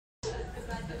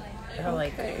It'll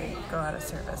like go out of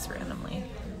service randomly.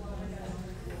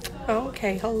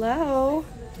 Okay, hello.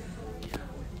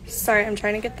 Sorry, I'm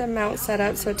trying to get the mount set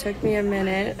up, so it took me a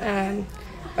minute.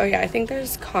 Oh yeah, I think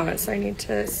there's comments, so I need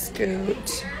to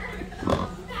scoot.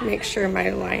 Make sure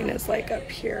my line is like up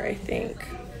here, I think.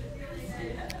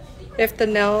 If the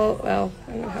nail, well,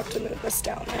 I'm gonna have to move this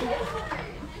down then.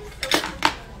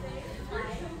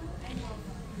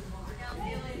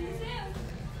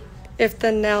 If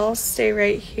the nails stay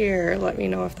right here, let me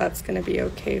know if that's gonna be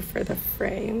okay for the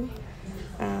frame.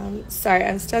 Sorry,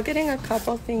 I'm still getting a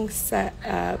couple things set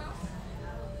up,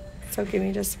 so give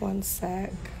me just one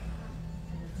sec.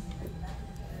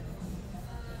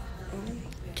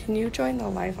 Can you join the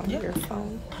live on your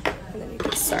phone? And then you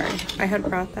can, sorry, I had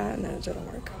brought that and then it didn't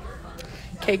work.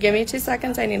 Okay, give me 2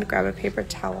 seconds. I need to grab a paper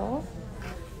towel.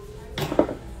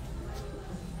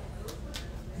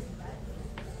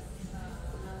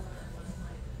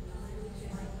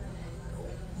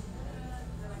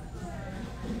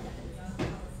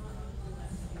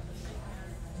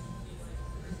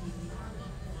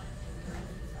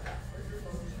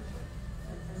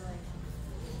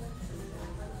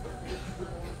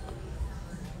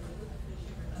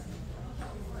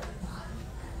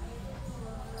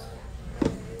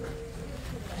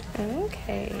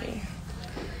 Okay.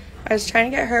 I was trying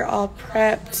to get her all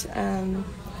prepped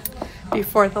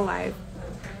before the live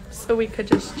so we could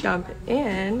just jump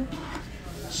in.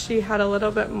 She had a little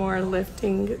bit more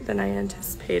lifting than I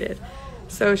anticipated.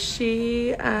 So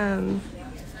she, I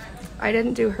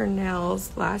didn't do her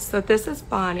nails last. So this is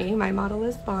Bonnie. My model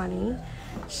is Bonnie.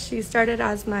 She started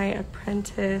as my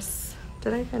apprentice.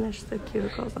 Did I finish the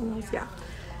cuticles on those? Yeah.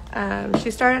 She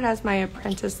started as my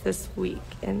apprentice this week,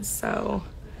 and so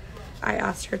I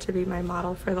asked her to be my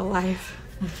model for the live.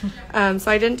 So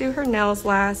I didn't do her nails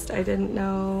last. I didn't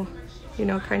know, you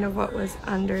know, kind of what was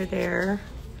under there.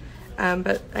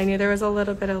 But I knew there was a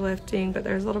little bit of lifting, but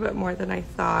there's a little bit more than I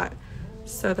thought.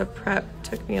 So the prep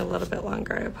took me a little bit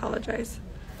longer. I apologize.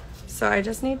 So I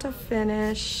just need to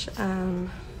finish her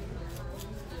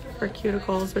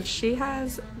cuticles, which she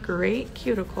has great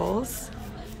cuticles.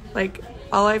 Like,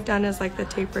 all I've done is like the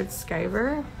tapered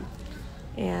skiver,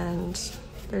 and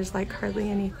there's like hardly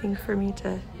anything for me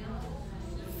to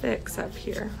fix up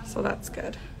here, so that's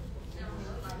good.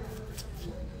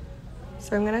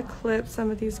 So I'm gonna clip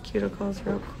some of these cuticles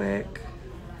real quick.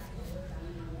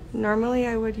 Normally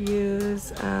I would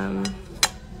use a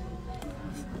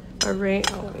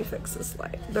let me fix this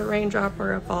light. The raindrop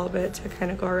or a ball bit to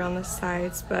kind of go around the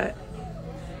sides, but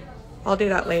I'll do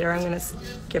that later. I'm gonna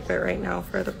skip it right now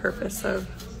for the purpose of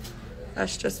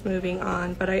us just moving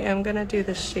on, but I am gonna do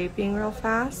the shaping real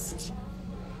fast.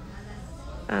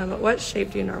 What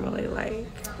shape do you normally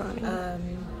like, Bonnie?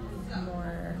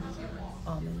 More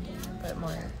almond, but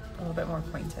a little bit more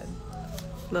pointed.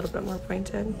 A little bit more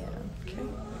pointed? Yeah. Okay.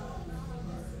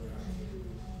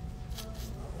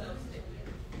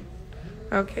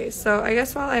 Okay, so I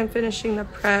guess while I'm finishing the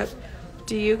prep,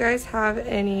 do you guys have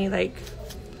any like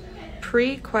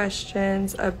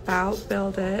pre-questions about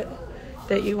Build It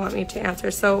that you want me to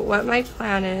answer? So what my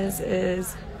plan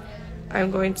is I'm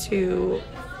going to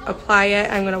apply it.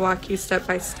 I'm going to walk you step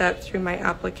by step through my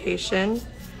application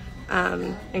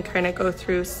and kind of go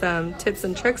through some tips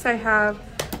and tricks I have,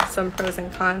 some pros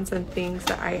and cons and things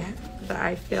that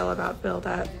I feel about Build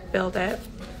It.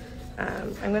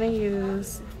 I'm going to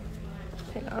use,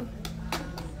 hang on,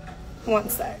 one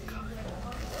sec.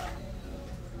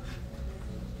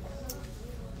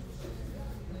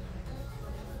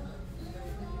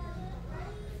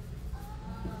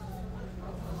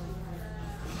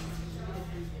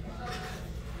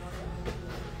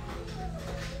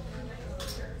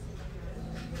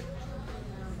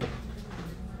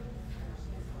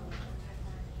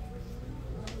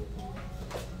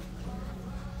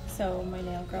 So my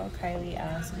nail girl Kylie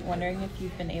asked, wondering if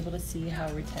you've been able to see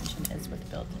how retention is with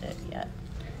Build It yet.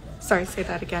 Sorry, say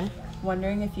that again.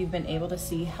 Wondering if you've been able to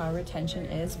see how retention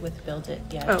is with Build It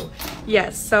yet. Oh,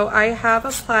 yes. So I have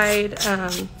applied,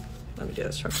 let me do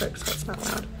this real quick so it's not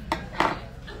loud.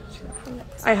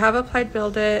 I have applied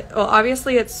Build It. Well,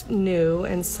 obviously it's new,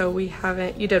 and so we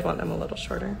haven't, you did want them a little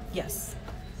shorter. Yes.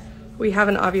 We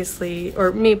haven't obviously,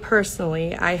 or me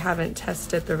personally, I haven't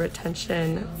tested the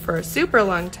retention for a super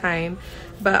long time,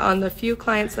 but on the few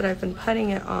clients that I've been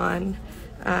putting it on,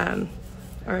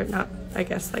 or not, I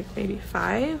guess like maybe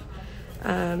 5,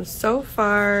 so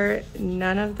far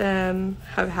none of them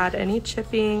have had any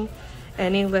chipping,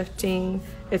 any lifting.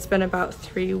 It's been about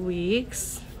 3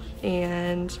 weeks,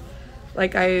 and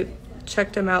like I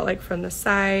checked them out like from the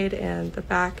side and the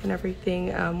back and everything.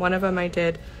 One of them I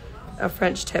did a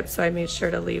French tip, so I made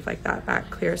sure to leave like that back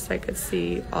clear so I could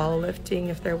see all lifting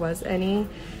if there was any,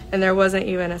 and there wasn't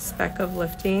even a speck of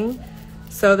lifting.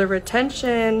 So the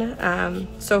retention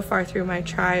so far through my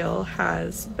trial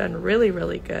has been really,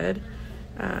 really good.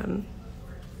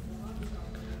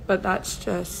 But that's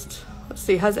just, let's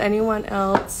see, has anyone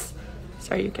else,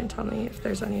 sorry, you can tell me if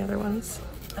there's any other ones.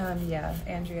 Yeah,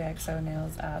 Andrea XO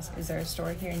Nails asked, is there a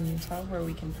store here in Utah where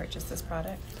we can purchase this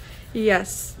product?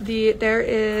 Yes, there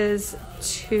is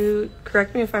two,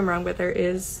 correct me if I'm wrong, but there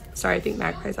is, sorry, I think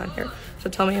Magpie's on here, so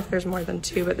tell me if there's more than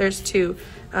two, but there's two.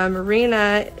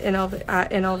 Marina in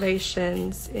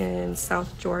Innovations in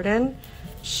South Jordan,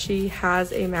 she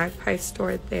has a Magpie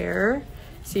store there,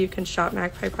 so you can shop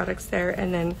Magpie products there.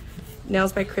 And then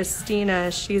Nails by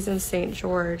Christina, she's in St.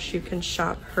 George, you can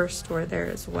shop her store there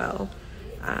as well.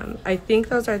 I think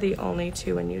those are the only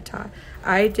two in Utah.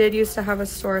 I did used to have a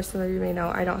store. Some of you may know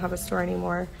I don't have a store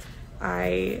anymore.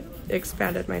 I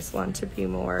expanded my salon to be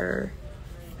more,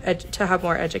 to have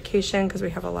more education because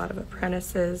we have a lot of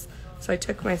apprentices. So I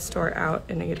took my store out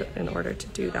in order to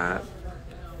do that.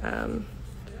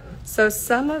 So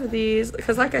some of these,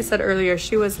 because like I said earlier,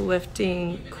 she was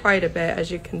lifting quite a bit. As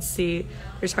you can see,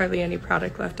 there's hardly any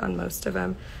product left on most of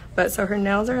them. But so her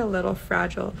nails are a little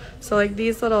fragile. So like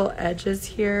these little edges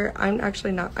here, I'm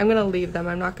gonna leave them.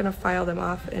 I'm not gonna file them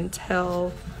off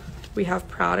until we have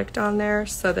product on there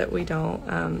so that we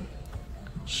don't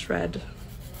shred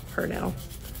her nail.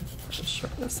 Let's just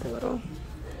shorten this a little.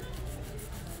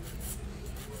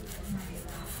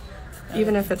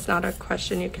 Even if it's not a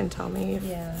question, you can tell me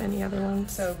any other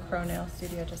ones. So Crow Nail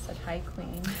Studio just said, hi,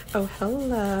 Queen. Oh,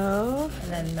 hello.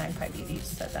 And then Magpie Beauty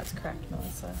said, that's correct,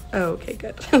 Melissa. Oh, okay,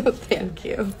 good. Thank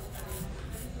you.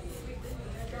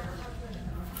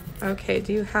 Okay,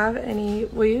 do you have any,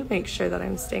 will you make sure that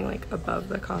I'm staying like above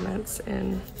the comments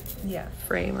in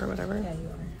frame or whatever? Yeah, you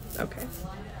are. Okay.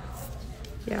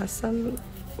 Yeah,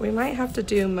 we might have to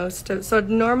do most of, so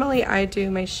normally I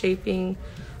do my shaping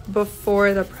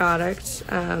before the product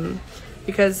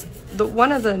because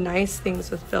one of the nice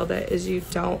things with Build It is you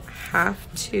don't have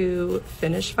to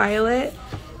finish file it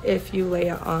if you lay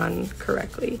it on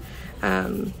correctly.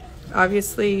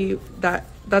 Obviously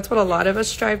that's what a lot of us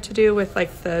strive to do with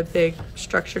like the big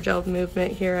structure gel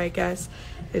movement here, I guess,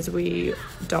 is we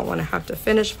don't want to have to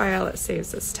finish file. It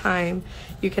saves us time.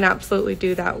 You can absolutely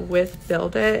do that with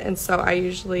Build It, and so I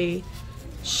usually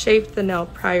shape the nail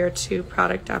prior to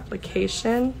product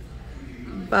application,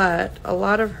 but a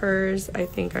lot of hers I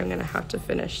think I'm gonna have to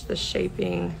finish the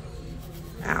shaping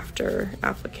after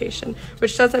application,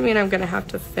 which doesn't mean I'm gonna have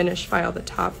to finish file the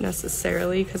top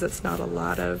necessarily, because it's not a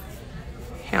lot of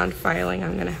hand filing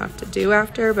I'm gonna have to do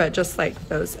after, but just like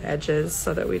those edges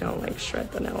so that we don't like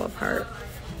shred the nail apart.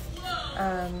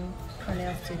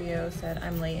 Nail Studio said,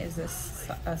 I'm late, is this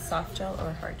a soft gel or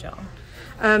a hard gel?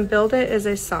 Build It is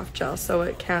a soft gel, so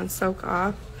it can soak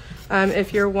off.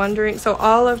 If you're wondering, so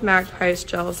all of Magpie's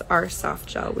gels are soft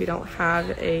gel. We don't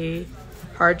have a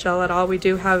hard gel at all. We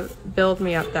do have Build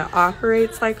Me Up that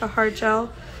operates like a hard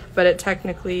gel, but it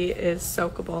technically is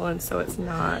soakable, and so it's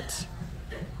not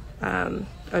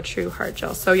a true hard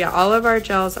gel. So yeah, all of our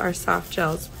gels are soft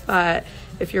gels, but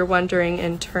if you're wondering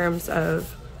in terms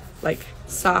of like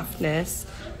softness,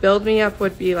 Build Me Up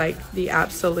would be like the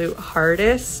absolute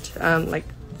hardest like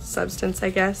substance, I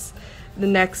guess. The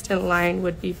next in line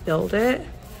would be Build It,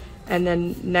 and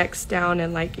then next down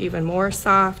and like even more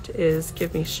soft is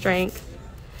Give Me Strength,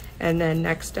 and then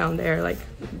next down there, like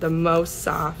the most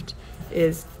soft,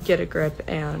 is Get a Grip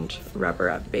and Rubber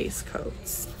Up base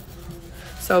coats.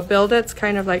 So Build It's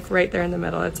kind of like right there in the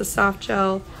middle. It's a soft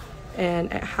gel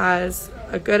and it has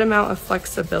a good amount of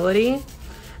flexibility.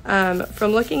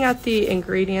 From looking at the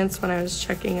ingredients when I was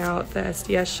checking out the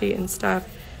SDS sheet and stuff,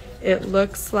 it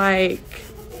looks like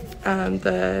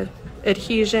the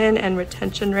adhesion and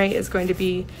retention rate is going to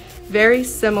be very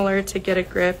similar to Get a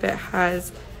Grip. It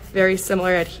has very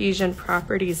similar adhesion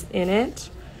properties in it,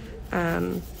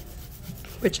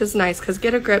 which is nice because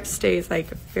Get a Grip stays like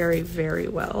very, very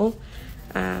well.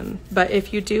 But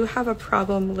if you do have a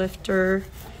problem lifter,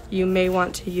 you may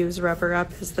want to use Rubber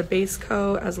Up as the base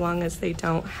coat, as long as they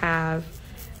don't have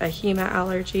a HEMA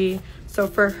allergy. So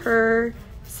for her,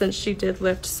 since she did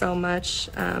lift so much,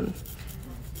 and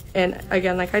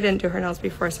again, like I didn't do her nails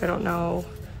before, so I don't know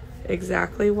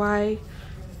exactly why,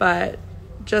 but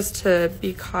just to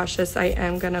be cautious, I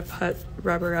am gonna put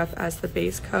Rubber Up as the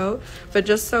base coat. But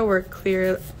just so we're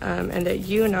clear and that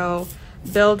you know,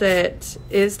 Build It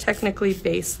is technically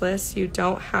baseless. You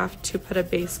don't have to put a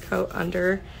base coat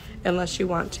under unless you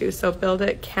want to. So Build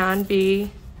It can be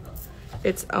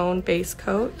its own base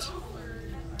coat.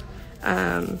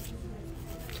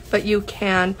 but you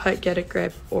can put Get a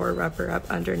Grip or Rubber Up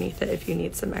underneath it if you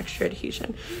need some extra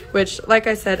adhesion, which, like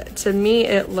I said, to me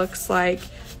it looks like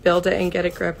Build It and Get a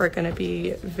Grip are going to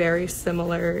be very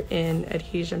similar in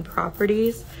adhesion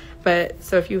properties. But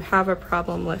so if you have a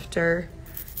problem lifter,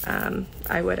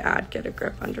 I would add Get a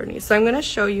Grip underneath. So I'm going to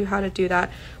show you how to do that.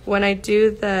 When I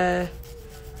do the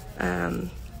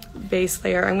base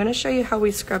layer, I'm going to show you how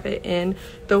we scrub it in.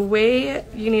 The way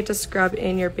you need to scrub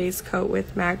in your base coat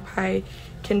with Magpie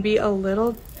can be a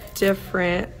little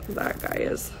different. That guy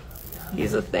is,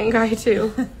 he's a thin guy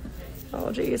too.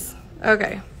 Oh geez.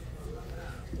 Okay,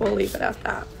 we'll leave it at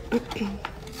that.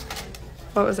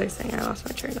 What was I saying? I lost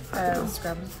my train of thought.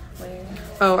 Scrub layer.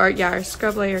 Oh, our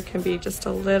scrub layer can be just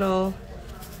a little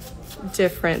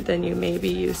different than you may be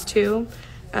used to.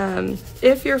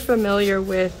 If you're familiar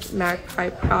with Magpie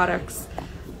products,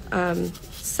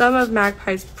 some of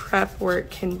Magpie's prep work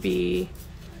can be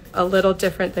a little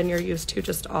different than you're used to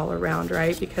just all around,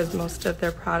 right? Because most of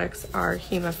their products are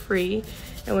HEMA free,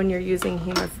 and when you're using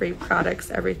HEMA free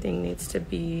products, everything needs to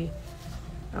be,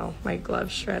 oh, my glove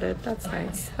shredded. That's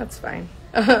nice. That's fine.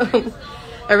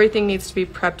 Everything needs to be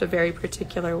prepped a very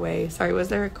particular way. Sorry, was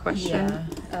there a question?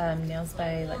 Yeah. Nails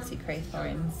by Lexi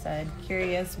Craythorne said,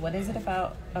 curious, what is it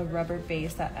about a rubber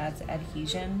base that adds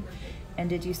adhesion? And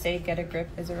did you say Get a Grip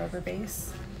is a rubber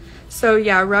base? So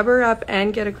yeah, Rubber Up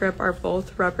and Get a Grip are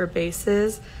both rubber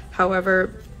bases.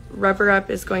 However, Rubber Up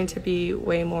is going to be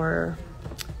way more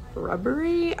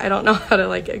rubbery. I don't know how to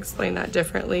like explain that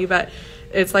differently, but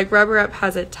it's like Rubber Up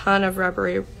has a ton of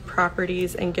rubbery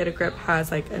properties and Get a Grip has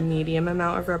like a medium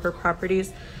amount of rubber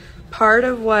properties. Part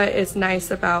of what is nice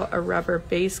about a rubber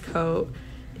base coat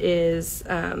is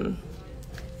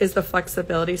the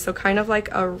flexibility. So kind of like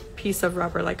a piece of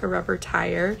rubber, like a rubber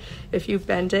tire, if you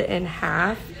bend it in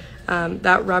half,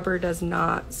 that rubber does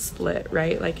not split,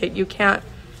 right? Like you can't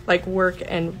like work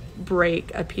and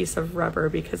break a piece of rubber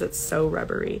because it's so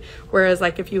rubbery. Whereas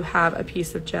like if you have a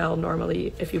piece of gel,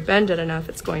 normally if you bend it enough,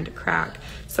 it's going to crack.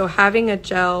 So having a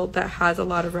gel that has a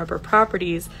lot of rubber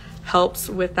properties helps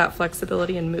with that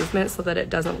flexibility and movement so that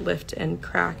it doesn't lift and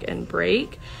crack and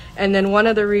break. And then one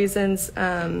of the reasons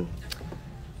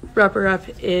Rubber Up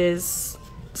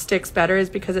sticks better is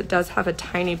because it does have a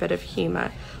tiny bit of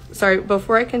HEMA. Sorry,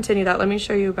 before I continue that, let me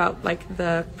show you about like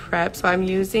the prep. So I'm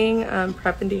using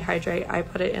Prep and Dehydrate. I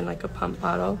put it in like a pump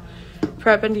bottle.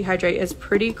 Prep and Dehydrate is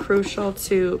pretty crucial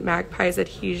to Magpie's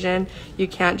adhesion. You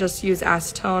can't just use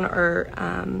acetone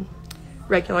or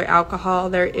regular alcohol.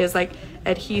 There is like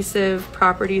adhesive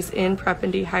properties in Prep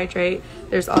and Dehydrate.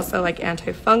 There's also like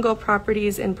antifungal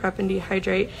properties in Prep and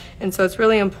Dehydrate, and so it's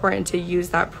really important to use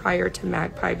that prior to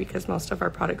Magpie because most of our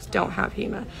products don't have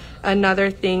HEMA. Another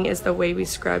thing is the way we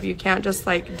scrub. You can't just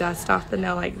like dust off the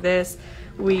nail like this.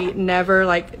 We never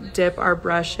like dip our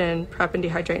brush in Prep and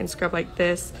Dehydrate and scrub like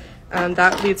this.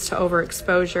 That leads to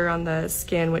overexposure on the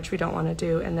skin, which we don't want to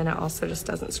do, and then it also just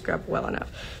doesn't scrub well enough.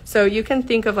 So you can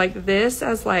think of like this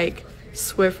as like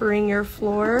Swiffering your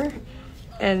floor,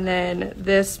 and then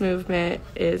this movement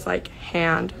is like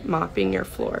hand mopping your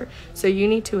floor. So you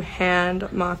need to hand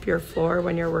mop your floor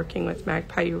when you're working with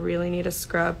Magpie. You really need to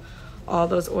scrub all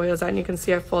those oils out, and you can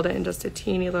see I fold it in just a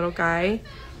teeny little guy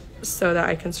so that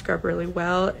I can scrub really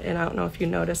well. And I don't know if you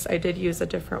noticed, I did use a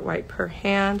different wipe per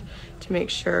hand to make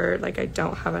sure like I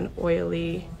don't have an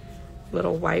oily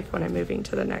little wipe when I'm moving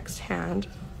to the next hand.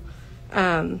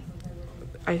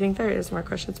 I think there is more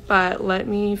questions, but let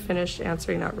me finish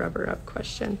answering that Rubber Up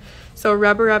question. So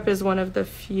Rubber Up is one of the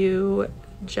few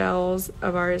gels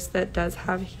of ours that does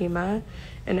have HEMA,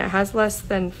 and it has less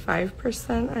than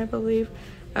 5%, I believe.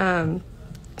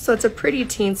 So it's a pretty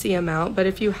teensy amount, but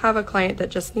if you have a client that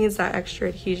just needs that extra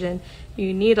adhesion,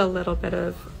 you need a little bit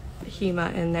of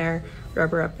HEMA in there,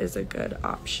 Rubber Up is a good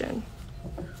option.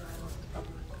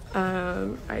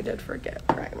 I did forget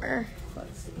primer.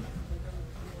 Let's see.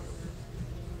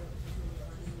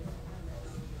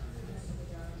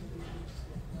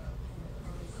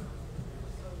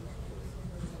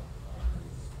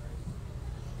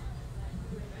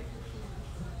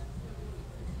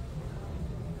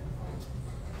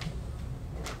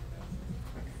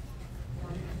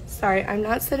 Sorry, I'm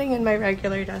not sitting in my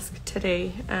regular desk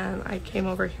today. I came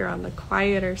over here on the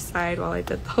quieter side while I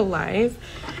did the live,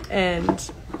 and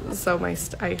so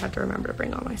I had to remember to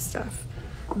bring all my stuff.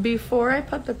 Before I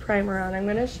put the primer on, I'm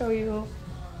going to show you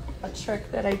a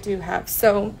trick that I do have.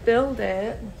 So Build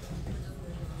It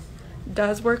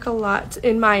does work a lot,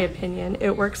 in my opinion.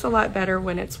 It works a lot better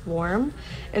when it's warm.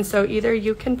 And so either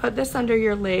you can put this under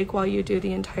your leg while you do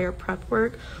the entire prep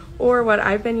work, or what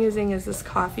I've been using is this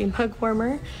coffee mug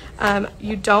warmer.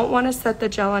 You don't want to set the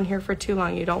gel on here for too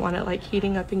long. You don't want it like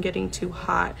heating up and getting too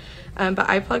hot. But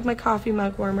I plugged my coffee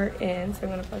mug warmer in, so I'm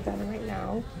going to plug that in right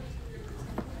now.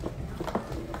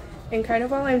 And kind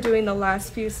of while I'm doing the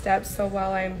last few steps, so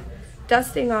while I'm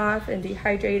dusting off and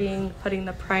dehydrating, putting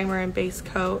the primer and base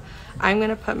coat, I'm going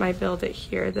to put my Build It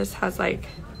here. This has like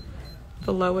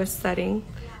the lowest setting,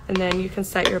 and then you can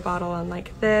set your bottle on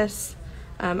like this.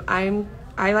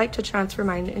 I like to transfer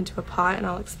mine into a pot, and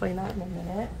I'll explain that in a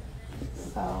minute.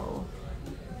 So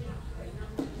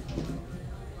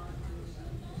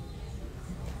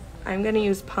I'm going to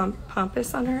use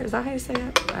Pompous on her. Is that how you say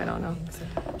it? I don't know.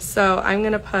 So I'm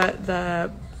going to put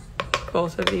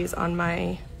both of these on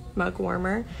my mug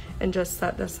warmer and just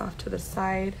set this off to the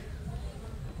side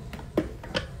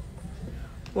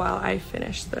while I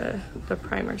finish the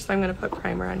primer. So I'm going to put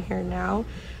primer on here now.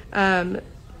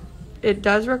 It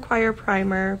does require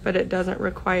primer, but it doesn't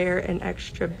require an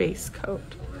extra base coat.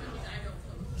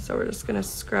 So we're just going to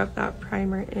scrub that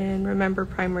primer in. Remember,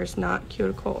 primer is not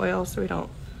cuticle oil, so we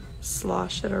don't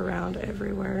slosh it around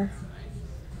everywhere.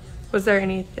 Was there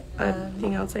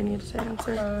anything else I needed to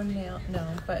answer? No,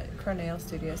 but Cronail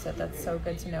Studio said that's so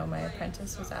good to know. My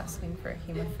apprentice was asking for a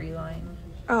HEMA-free line.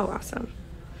 Oh, awesome.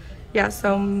 Yeah,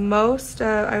 so most,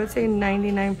 I would say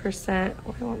 99%,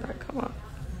 why won't that come off?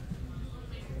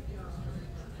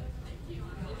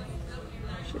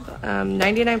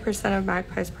 99% of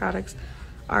Magpie's products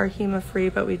are HEMA-free,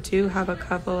 but we do have a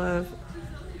couple of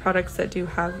products that do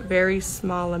have very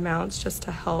small amounts just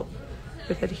to help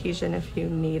with adhesion if you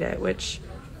need it, which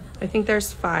I think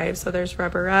there's 5. So there's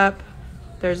Rubber Up,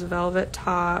 there's Velvet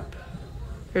Top,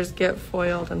 there's Get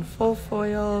Foiled and Full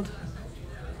Foiled,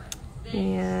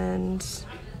 and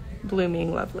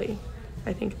Blooming Lovely.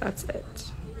 I think that's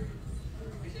it.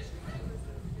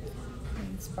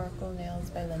 And Sparkle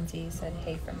Nails by Lindsay said,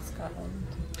 hey from Scotland.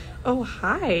 Oh,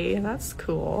 hi, that's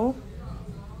cool.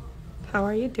 How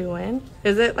are you doing?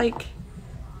 Is it nighttime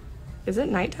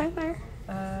there?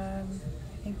 I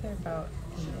think they're about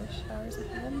 8-ish hours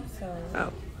ahead, so Oh. I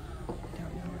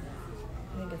don't know.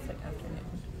 I think it's like afternoon.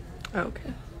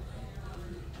 Okay.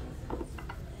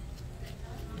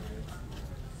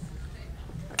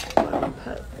 Let me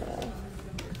put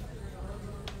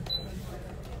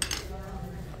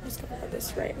I'm just gonna put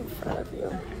this right in front of you.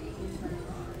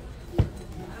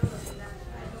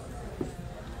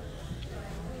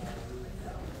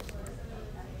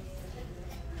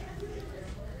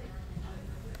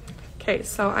 Okay,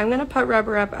 so I'm going to put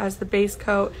Rubber Up as the base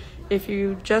coat if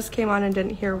you just came on and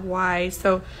didn't hear why.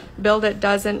 So Build It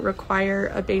doesn't require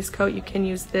a base coat. You can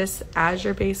use this as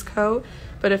your base coat,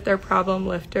 but if they're problem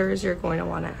lifters, you're going to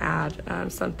want to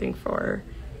add something for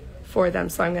them.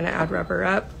 So I'm going to add Rubber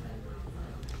Up.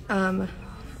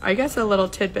 I guess a little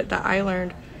tidbit that I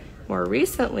learned more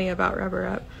recently about Rubber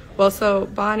Up. Well, so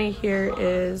Bonnie here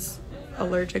is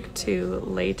allergic to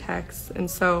latex, and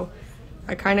so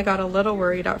I kind of got a little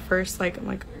worried at first, I'm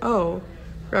like, oh,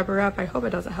 Rubber Up, I hope it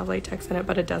doesn't have latex in it,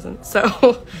 but it doesn't.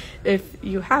 So if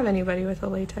you have anybody with a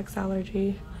latex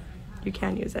allergy, you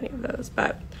can use any of those.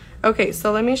 But okay,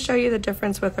 so let me show you the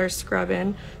difference with our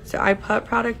scrub-in. So I put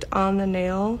product on the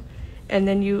nail, and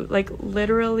then you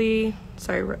literally,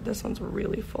 sorry, this one's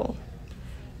really full.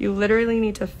 You literally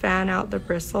need to fan out the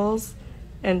bristles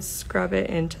and scrub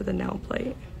it into the nail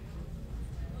plate.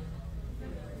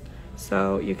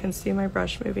 So you can see my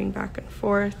brush moving back and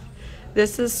forth.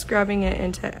 This is scrubbing it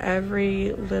into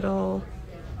every little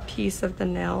piece of the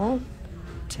nail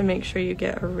to make sure you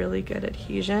get a really good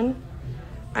adhesion.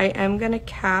 I am going to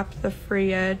cap the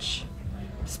free edge,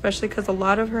 especially because a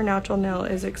lot of her natural nail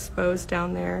is exposed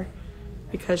down there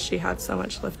because she had so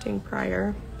much lifting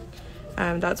prior.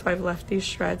 That's why I've left these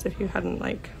shreds. If you hadn't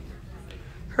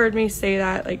heard me say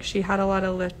that, she had a lot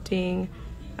of lifting.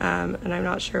 And I'm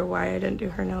not sure why I didn't do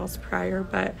her nails prior,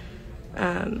 but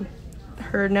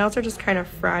her nails are just kind of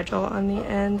fragile on the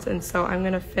ends, and so I'm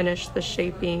going to finish the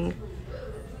shaping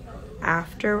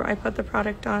after I put the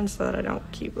product on so that I don't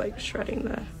keep shredding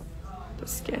the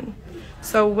skin.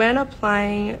 So when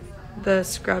applying the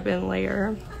scrub-in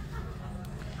layer,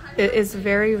 it is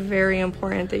very, very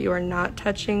important that you are not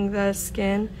touching the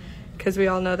skin, because we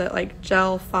all know that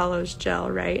gel follows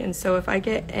gel, right? And so if I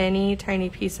get any tiny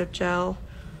piece of gel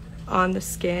on the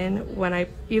skin,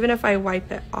 even if I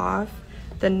wipe it off,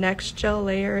 the next gel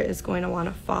layer is going to want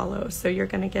to follow. So you're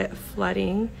going to get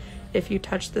flooding if you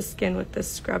touch the skin with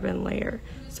this scrub-in layer.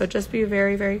 So just be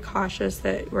very, very cautious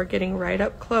that we're getting right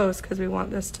up close, because we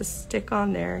want this to stick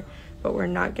on there but we're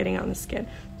not getting on the skin.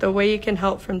 The way you can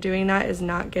help from doing that is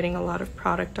not getting a lot of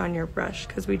product on your brush,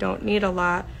 because we don't need a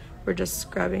lot. We're just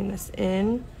scrubbing this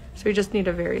in, so we just need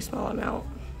a very small amount.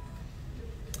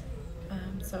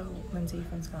 So Lindsay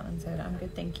from Scotland said, "I'm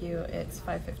good, thank you. It's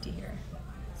 5:50 here."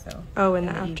 So. Oh, in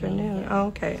the evening, afternoon. yeah. Oh,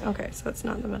 okay. Okay, so it's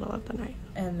not in the middle of the night.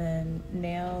 And then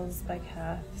Nails by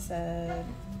Kath said,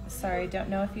 "Sorry, don't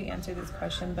know if you answered this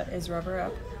question, but is Rubber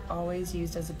Up always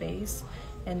used as a base,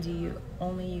 and do you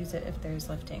only use it if there's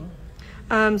lifting?"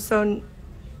 So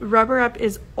Rubber Up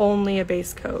is only a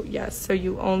base coat, yes. So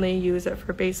you only use it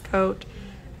for base coat.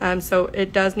 So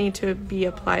it does need to be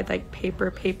applied like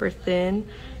paper thin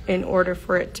in order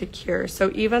for it to cure.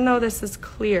 So even though this is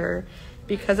clear,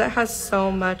 because it has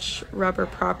so much rubber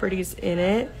properties in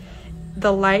it,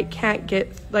 the light can't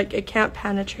get, like, it can't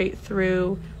penetrate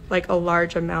through like a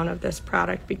large amount of this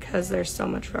product because there's so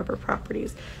much rubber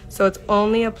properties. So it's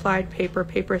only applied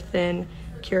paper thin,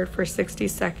 cured for 60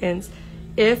 seconds.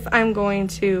 If I'm going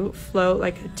to float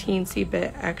like a teensy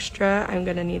bit extra, I'm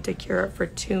going to need to cure it for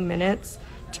 2 minutes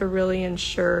to really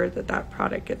ensure that that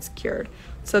product gets cured.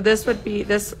 So this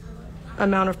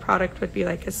amount of product would be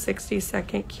like a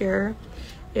 60-second cure.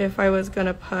 If I was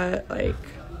gonna put like,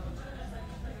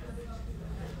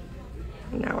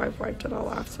 now I've wiped it all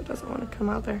off so it doesn't want to come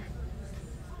out there.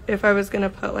 If I was gonna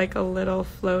put like a little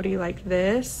floaty like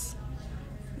this,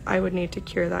 I would need to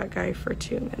cure that guy for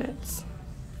 2 minutes.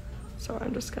 So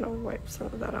I'm just gonna wipe some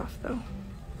of that off though.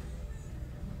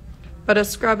 But a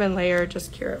scrub and layer,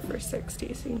 just cure it for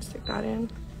 60, so you can stick that in.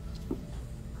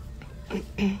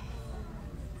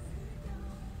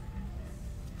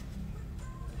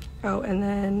 Oh, and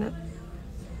then,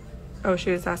 oh,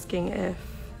 she was asking if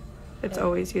it's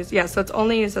always used. Yeah, so it's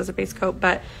only used as a base coat,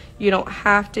 but you don't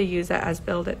have to use it as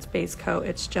Build It's base coat.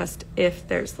 It's just if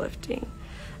there's lifting.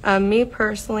 Me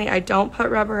personally, I don't put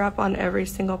Rubber Up on every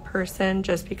single person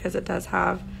just because it does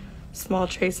have small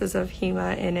traces of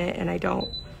HEMA in it, and I don't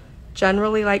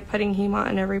generally like putting HEMA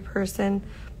on every person.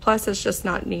 Plus, it's just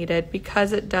not needed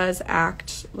because it does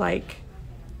act like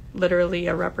literally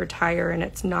a rubber tire and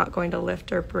it's not going to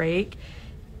lift or break.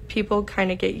 People kind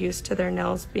of get used to their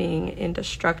nails being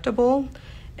indestructible,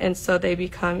 and so they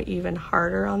become even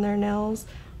harder on their nails,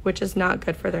 which is not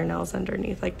good for their nails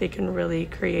underneath. Like, they can really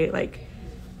create like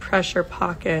pressure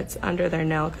pockets under their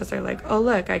nail because they're like, oh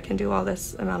look, I can do all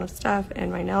this amount of stuff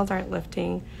and my nails aren't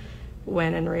lifting,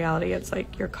 when in reality it's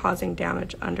like you're causing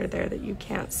damage under there that you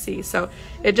can't see. So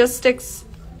it just sticks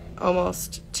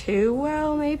almost too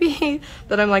well, maybe,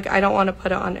 that I'm like, I don't want to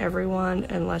put it on everyone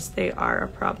unless they are a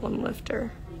problem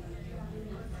lifter.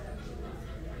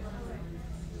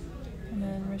 And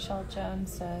then Rochelle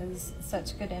Jones says,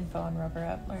 "Such good info on Rubber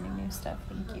Up, learning new stuff,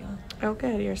 thank you." Oh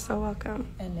good, you're so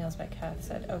welcome. And Nails by Kath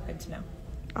said, "Oh, good to know."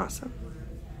 Awesome.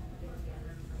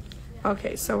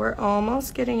 Okay, so we're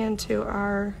almost getting into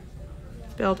our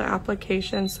build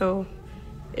application. So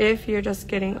if you're just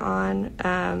getting on,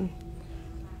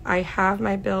 I have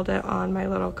my Build It on my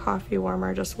little coffee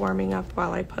warmer, just warming up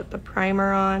while I put the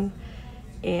primer on.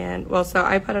 And well, so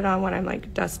I put it on when I'm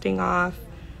like dusting off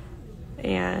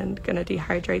and gonna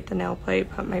dehydrate the nail plate,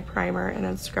 put my primer, and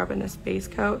then scrub in this base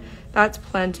coat. That's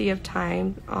plenty of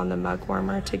time on the mug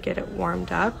warmer to get it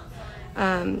warmed up.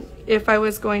 If I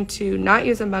was going to not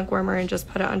use a mug warmer and just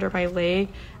put it under my leg,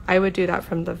 I would do that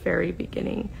from the very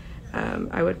beginning.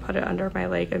 I would put it under my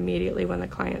leg immediately when the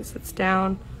client sits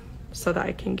down so that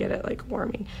I can get it like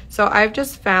warming. So I've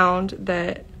just found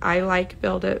that I like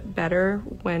Build It better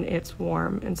when it's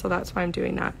warm, and so that's why I'm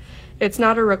doing that. It's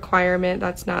not a requirement.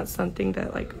 That's not something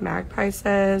that like Magpie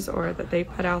says or that they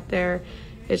put out there.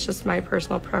 It's just my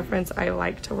personal preference. I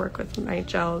like to work with my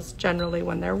gels generally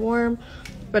when they're warm,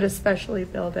 but especially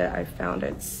Build It, I found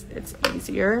it's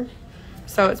easier.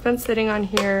 So it's been sitting on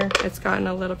here. It's gotten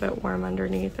a little bit warm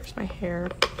underneath. There's my hair.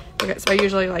 Okay, so I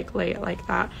usually like lay it like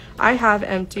that. I have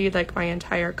emptied like my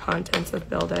entire contents of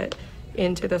Build It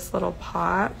into this little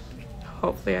pot.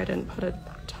 Hopefully I didn't put a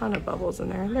ton of bubbles in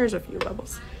there. There's a few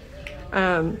bubbles.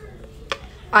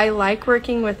 I like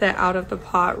working with it out of the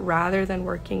pot rather than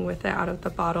working with it out of the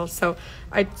bottle. So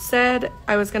I said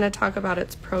I was going to talk about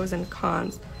its pros and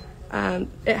cons.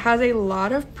 It has a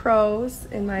lot of pros,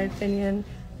 in my opinion,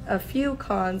 a few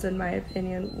cons, in my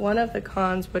opinion. One of the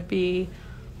cons would be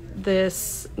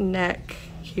this neck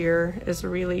here is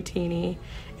really teeny.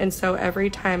 And so every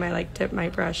time I like dip my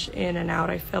brush in and out,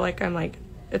 I feel like I'm like,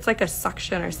 it's like a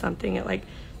suction or something. It like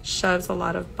shoves a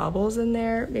lot of bubbles in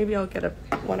there. Maybe I'll get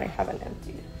one I haven't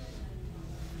emptied.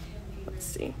 Let's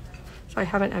see. So I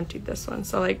haven't emptied this one.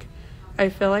 So like, I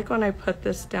feel like when I put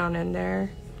this down in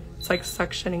there, it's like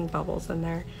suctioning bubbles in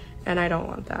there, and I don't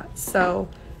want that. So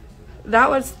that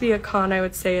would be a con, I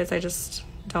would say, is I just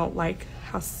don't like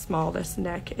how small this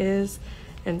neck is,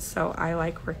 and so I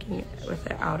like working with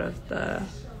it out of the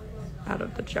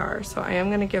jar. So I am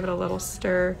going to give it a little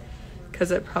stir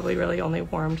because it probably really only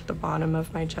warmed the bottom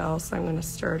of my gel, so I'm going to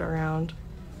stir it around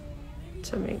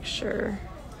to make sure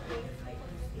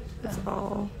it's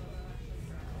all.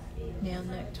 Nail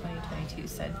Neck 2022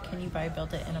 said, can you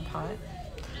build it in a pot?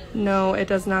 No, it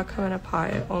does not come in a pot.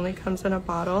 It only comes in a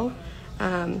bottle.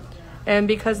 And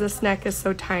because this neck is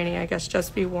so tiny, I guess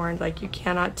just be warned, like, you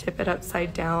cannot tip it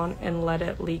upside down and let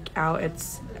it leak out.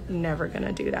 It's never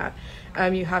gonna do that.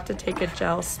 You have to take a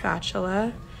gel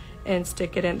spatula and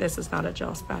stick it in. This is not a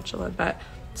gel spatula, but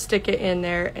stick it in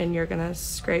there and you're gonna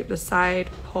scrape the side,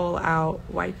 pull out,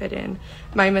 wipe it in.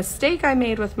 My mistake I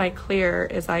made with my clear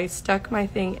is I stuck my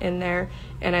thing in there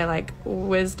and I like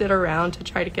whizzed it around to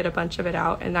try to get a bunch of it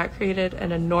out, and that created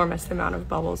an enormous amount of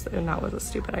bubbles, and that was a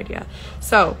stupid idea.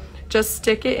 So just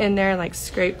stick it in there and like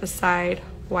scrape the side,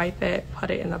 wipe it, put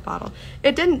it in the bottle.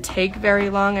 It didn't take very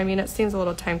long. I mean, it seems a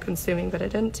little time consuming, but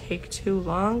it didn't take too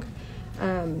long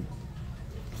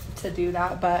to do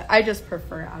that, but I just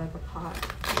prefer out of the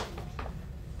pot.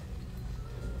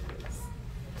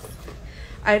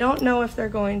 I don't know if they're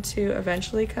going to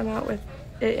eventually come out with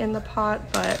it in the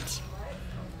pot, but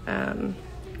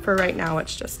for right now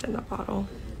it's just in the bottle.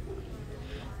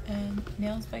 And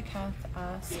Nails by Kath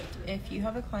asked, if you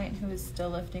have a client who is still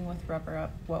lifting with rubber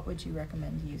up, what would you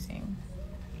recommend using?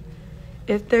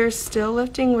 If they're still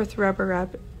lifting with rubber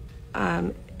up,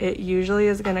 it usually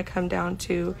is going to come down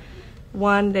to,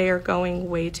 one, they are going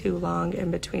way too long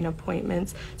in between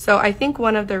appointments. So I think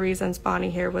one of the reasons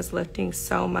Bonnie here was lifting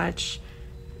so much,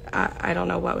 I don't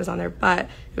know what was on there, but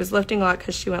it was lifting a lot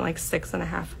because she went like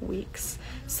 6.5 weeks.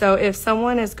 So if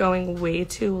someone is going way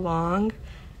too long,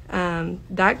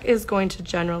 that is going to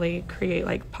generally create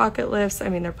like pocket lifts. I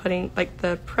mean, they're putting like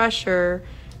the pressure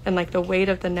and like the weight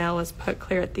of the nail is put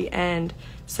clear at the end.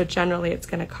 So generally it's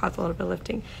going to cause a little bit of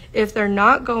lifting. If they're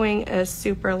not going a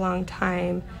super long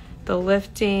time, the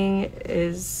lifting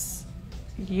is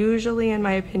usually, in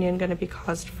my opinion, going to be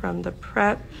caused from the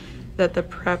prep, that the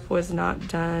prep was not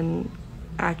done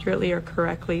accurately or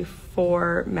correctly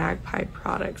for Magpie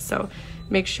products. So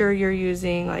make sure you're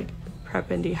using like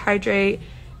prep and dehydrate.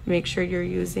 Make sure you're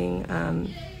using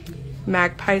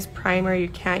Magpie's primer. You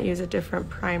can't use a different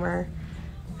primer.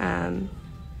 And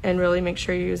really make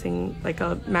sure you're using like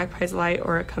a Magpie's light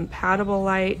or a compatible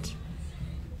light.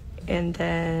 And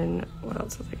then what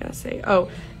else was I gonna say?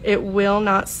 Oh, it will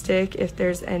not stick if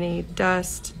there's any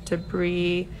dust,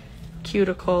 debris,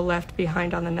 cuticle left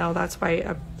behind on the nail. That's why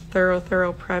a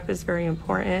thorough prep is very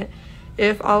important.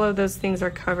 If all of those things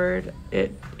are covered,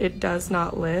 it does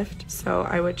not lift, so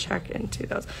I would check into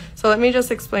those. So let me just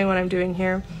explain what I'm doing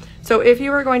here. So if you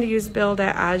were going to use Build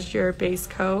It as your base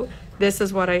coat, this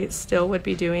is what I still would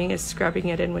be doing, is scrubbing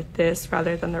it in with this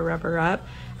rather than the rubber up.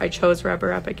 I chose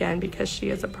rubber up again because she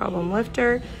is a problem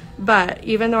lifter, but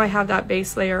even though I have that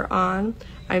base layer on,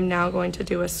 I'm now going to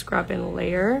do a scrub in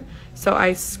layer. So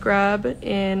I scrub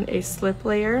in a slip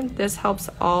layer. This helps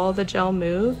all the gel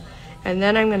move. And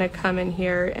then I'm gonna come in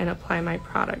here and apply my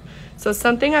product. So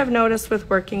something I've noticed with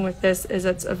working with this is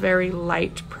it's a very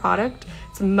light product.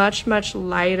 It's much, much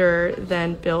lighter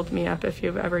than Build Me Up, if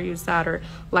you've ever used that, or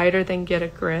lighter than Get a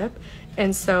Grip.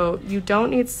 And so you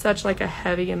don't need such like a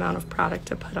heavy amount of product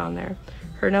to put on there.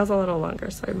 Her nail's a little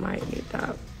longer, so I might need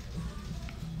that.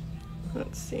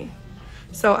 Let's see.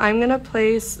 So I'm gonna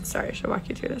place, sorry, I should walk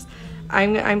you through this.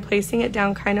 I'm placing it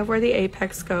down kind of where the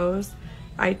apex goes.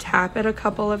 I tap it a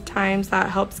couple of times. That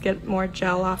helps get more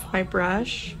gel off my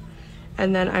brush.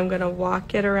 And then I'm gonna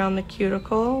walk it around the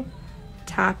cuticle,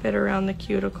 tap it around the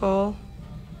cuticle.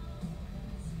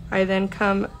 I then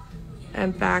come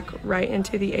and back right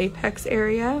into the apex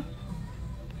area.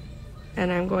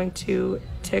 And I'm going to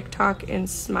tick-tock in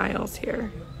smiles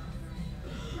here.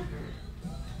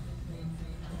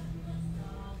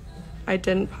 I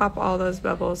didn't pop all those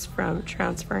bubbles from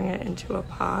transferring it into a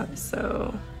pot,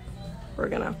 so we're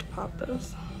gonna have to pop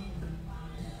those.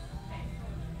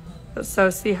 So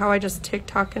see how I just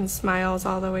tick-tock and smiles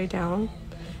all the way down?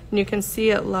 And you can see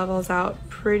it levels out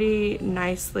pretty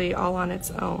nicely all on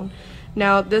its own.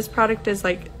 Now this product is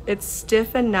like, it's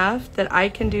stiff enough that I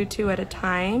can do 2 at a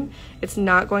time. It's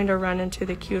not going to run into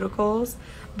the cuticles,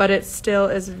 but it still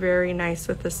is very nice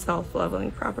with the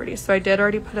self-leveling properties. So I did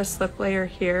already put a slip layer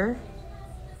here.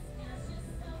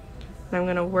 And I'm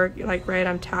gonna work, like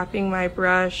I'm tapping my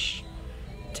brush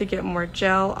to get more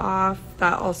gel off.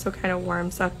 That also kind of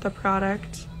warms up the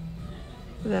product.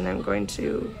 Then I'm going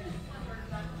to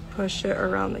push it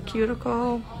around the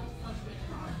cuticle.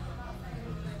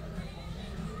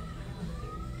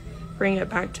 bring it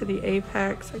back to the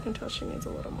apex. I can tell she needs a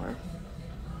little more.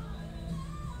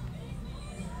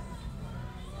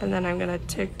 And then I'm gonna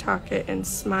tick-tock it in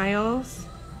smiles.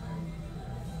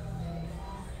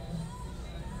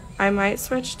 I might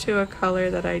switch to a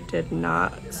color that I did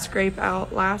not scrape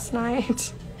out last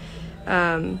night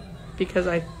because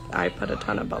I put a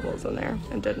ton of bubbles in there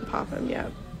and didn't pop them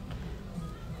yet.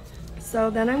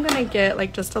 So then I'm gonna get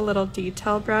like just a little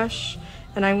detail brush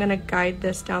and I'm gonna guide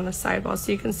this down the sidewall.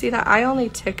 So you can see that I only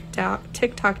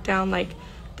tick-tock down like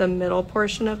the middle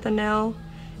portion of the nail,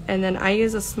 and then I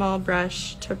use a small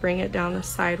brush to bring it down the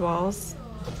sidewalls.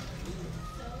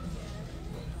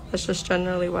 That's just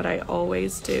generally what I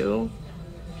always do.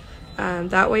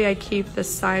 That way I keep the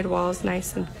sidewalls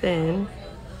nice and thin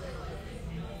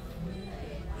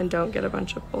and don't get a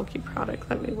bunch of bulky product.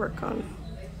 Let me work on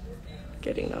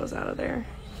getting those out of there.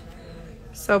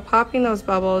 So popping those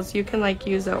bubbles, you can like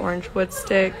use an orange wood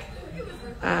stick.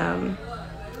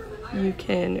 You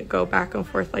can go back and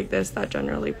forth like this. That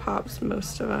generally pops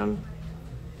most of them.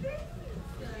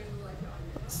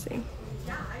 Let's see.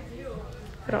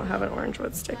 I don't have an orange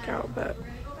wood stick out, but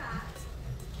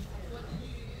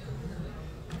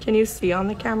can you see on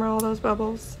the camera all those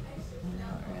bubbles?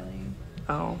 Not really.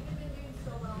 Oh.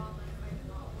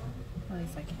 At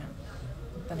least I can't.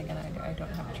 Then again, I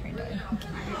don't have a trained eye.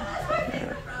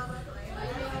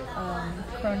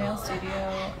 Crow Nail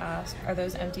Studio asked, are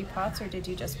those empty pots or did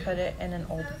you just put it in an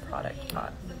old product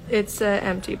pot? It's an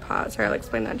empty pot. Sorry, I'll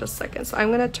explain that in just a second. So I'm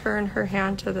going to turn her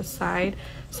hand to the side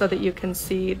so that you can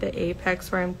see the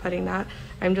apex where I'm putting that.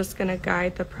 I'm just going to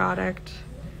guide the product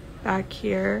back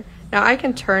here. Now I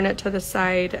can turn it to the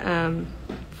side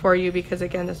for you because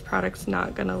again, this product's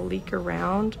not going to leak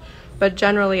around. But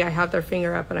generally I have their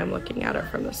finger up and I'm looking at it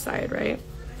from the side, right?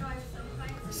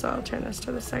 So I'll turn this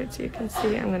to the side so you can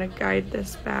see. I'm going to guide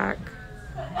this back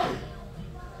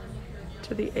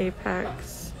to the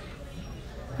apex.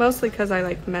 Mostly because I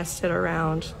like messed it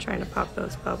around trying to pop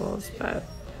those bubbles, but.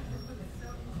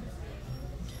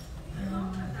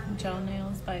 Gel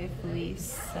Nails by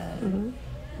Felice said,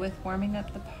 with warming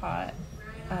up the pot,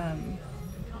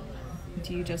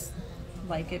 do you just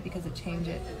like it because it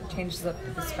changes up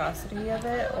the viscosity of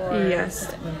it, or yes,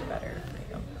 does it move better for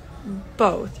you?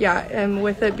 Both, yeah. And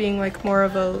with it being like more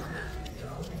of a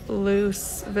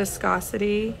loose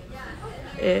viscosity,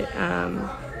 it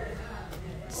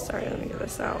sorry, let me get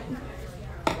this out.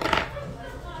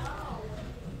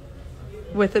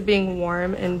 With it being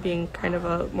warm and being kind of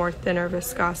a more thinner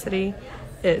viscosity,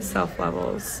 it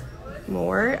self-levels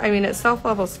more. I mean, it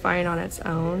self-levels fine on its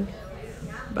own,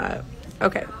 but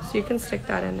okay, so you can stick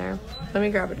that in there. Let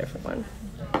me grab a different one.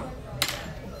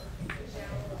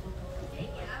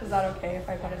 Is that okay if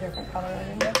I put a different color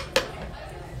in there?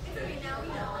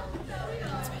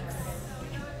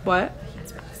 What?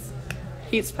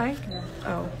 Heat spike? Yeah.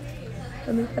 Oh.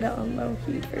 Let me put it on low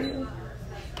heat for you.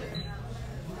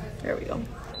 There we go.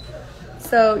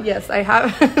 So yes, I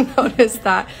have noticed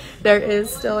that there is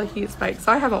still a heat spike.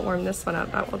 So I haven't warmed this one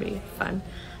up. That will be fun.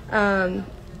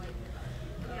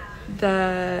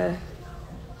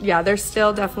 Yeah, there's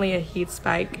still definitely a heat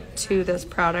spike to this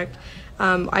product.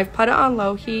 I've put it on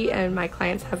low heat and my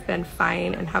clients have been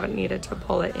fine and haven't needed to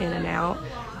pull it in and out.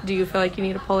 Do you feel like you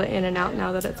need to pull it in and out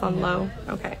now that it's on low?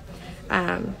 Okay.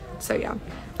 So yeah,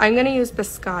 I'm gonna use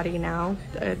biscotti now.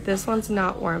 This one's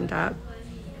not warmed up,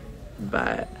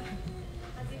 but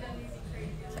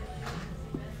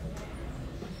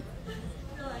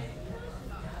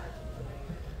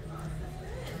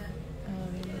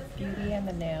Beauty and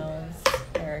the Nails,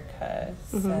 Erica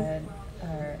said,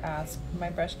 or asked, my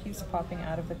brush keeps popping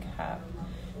out of the cap.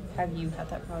 Have you had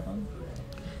that problem?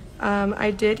 I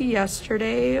did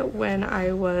yesterday when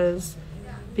I was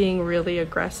being really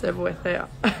aggressive with it.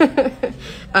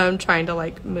 Trying to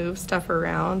like move stuff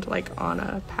around like on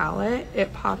a palette.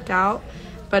 It popped out,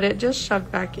 but it just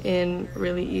shoved back in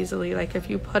really easily. Like if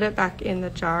you put it back in the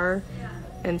jar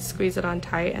and squeeze it on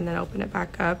tight and then open it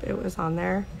back up, it was on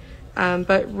there.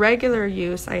 But regular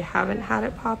use, I haven't had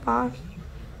it pop off.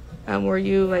 Were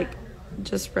you like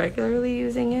just regularly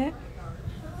using it?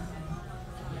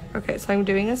 Okay, so I'm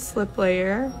doing a slip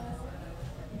layer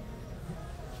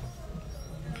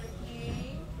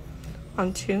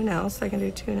on 2 nails, so I can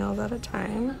do 2 nails at a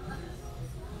time.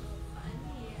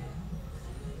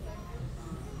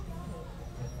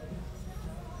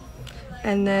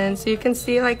 And then, so you can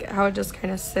see like how it just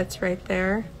kind of sits right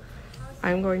there.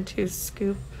 I'm going to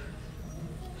scoop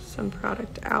some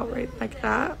product out right like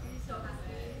that.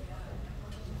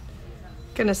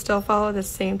 Gonna still follow the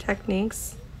same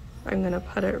techniques. I'm gonna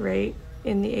put it right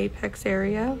in the apex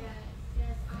area,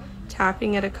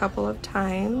 tapping it a couple of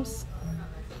times.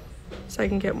 so I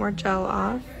can get more gel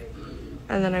off.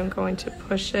 And then I'm going to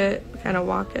push it, kind of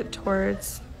walk it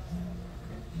towards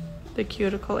the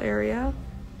cuticle area.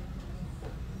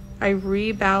 I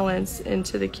rebalance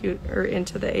into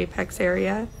the apex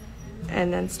area,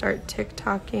 and then start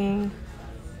tick-tocking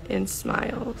in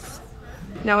smiles.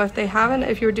 Now,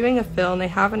 if you're doing a fill and they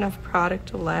have enough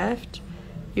product left,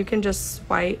 you can just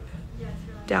swipe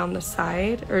down the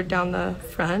side or down the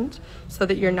front so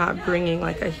that you're not bringing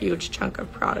like a huge chunk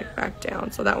of product back down.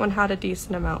 So that one had a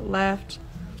decent amount left.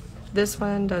 This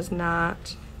one does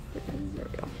not. There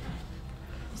we go.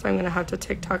 So I'm gonna have to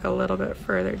tick-tock a little bit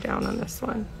further down on this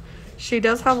one. She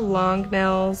does have long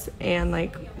nails and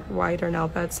like wider nail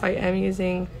beds, so I am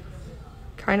using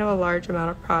kind of a large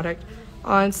amount of product.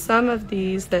 On some of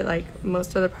these that like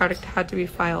most of the product had to be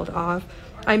filed off,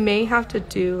 I may have to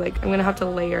do like, I'm gonna have to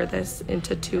layer this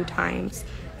into 2 times.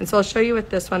 And so I'll show you with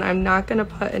this one. I'm not gonna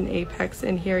put an apex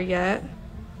in here yet.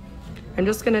 I'm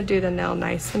just gonna do the nail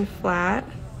nice and flat.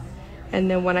 And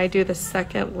then when I do the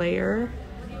second layer,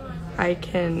 I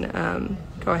can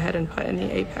go ahead and put in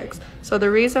the apex. So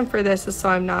the reason for this is so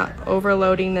I'm not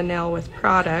overloading the nail with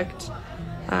product.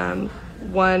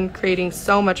 One, creating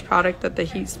so much product that the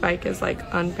heat spike is like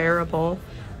unbearable,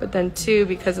 but then 2,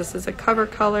 because this is a cover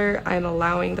color, I'm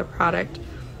allowing the product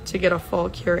to get a full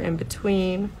cure in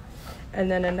between. And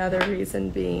then another reason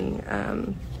being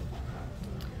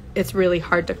it's really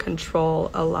hard to control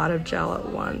a lot of gel at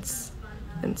once,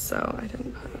 and so I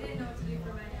didn't put it.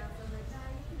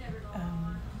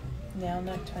 Nail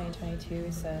Nook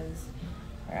 2022 says,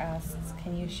 or asks,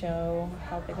 can you show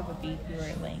how big of a bead you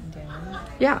were laying down?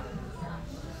 Yeah.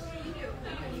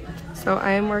 So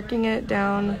I am working it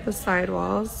down the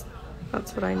sidewalls.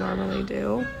 That's what I normally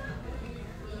do.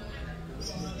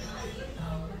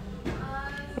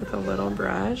 With a little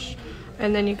brush.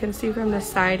 And then you can see from the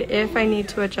side, if I need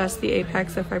to adjust the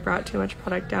apex, if I brought too much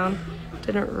product down,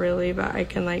 didn't really, but I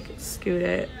can like scoot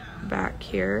it back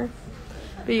here.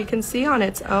 But you can see on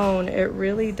its own, it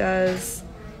really does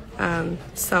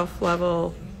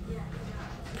self-level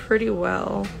pretty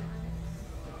well.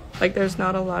 Like there's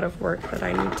not a lot of work that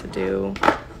I need to do.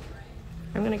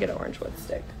 I'm gonna get an orange wood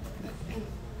stick.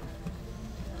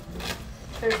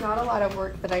 There's not a lot of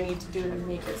work that I need to do to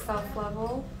make it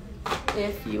self-level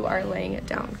if you are laying it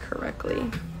down correctly. Let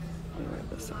me move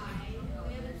this off.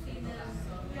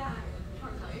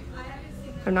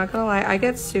 I'm not gonna lie, I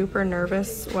get super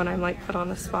nervous when I'm like put on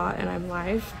the spot and I'm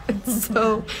live.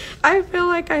 So I feel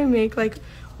like I make like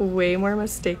way more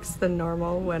mistakes than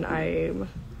normal when I'm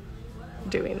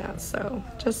doing that. So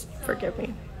just forgive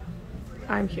me.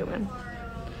 I'm human.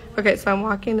 Okay, so I'm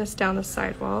walking this down the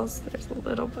sidewalls. There's a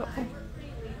little bubble.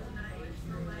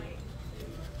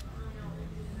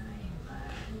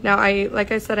 Now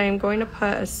like I said, I am going to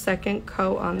put a second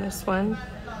coat on this one.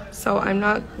 So I'm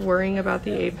not worrying about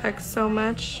the apex so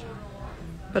much,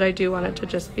 but I do want it to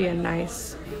just be a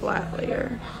nice flat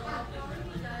layer.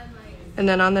 And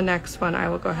then on the next one, I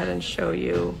will go ahead and show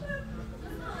you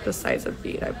the size of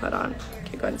bead I put on.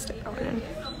 Okay, go ahead and stick that one in.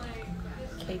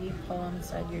 Katie Pullum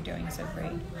said you're doing so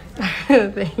great.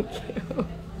 Thank you.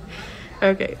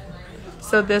 Okay,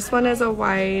 so this one is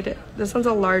this one's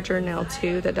a larger nail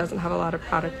too that doesn't have a lot of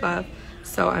product left.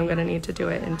 So I'm gonna need to do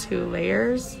it in 2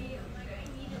 layers.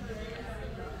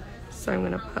 So I'm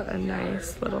gonna put a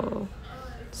nice little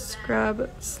scrub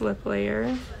slip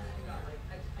layer.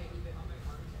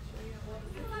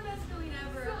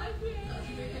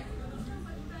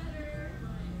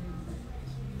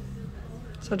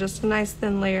 So just a nice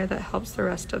thin layer that helps the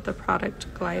rest of the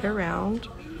product glide around.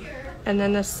 And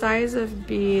then the size of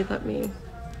bead, let me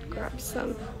grab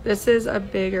some. This is a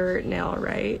bigger nail,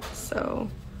 right?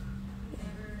 So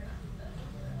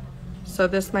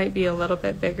this might be a little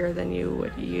bit bigger than you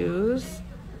would use.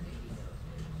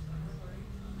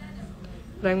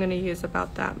 But I'm gonna use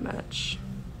about that much.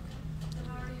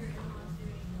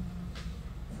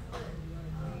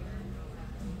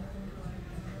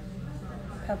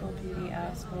 Pebble Beauty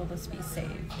asks, will this be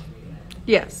saved?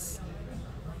 Yes.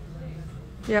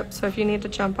 Yep, so if you need to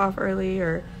jump off early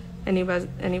or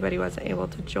anybody wasn't able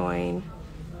to join,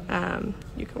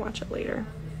 you can watch it later.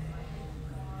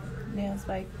 Nails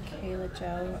by Kayla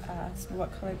Joe asked,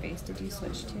 what color base did you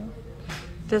switch to?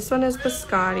 This one is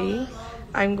Biscotti.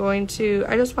 I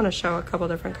just want to show a couple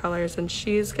different colors, and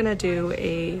she's gonna do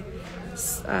a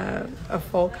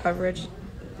full coverage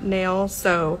nail,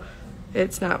 so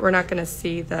we're not gonna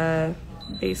see the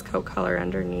base coat color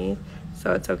underneath,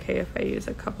 so it's okay if I use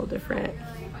a couple different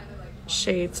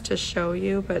shades to show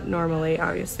you, but normally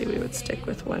obviously we would stick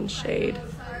with one shade.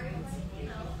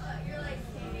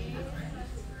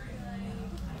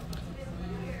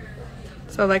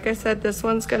 So So like I said, this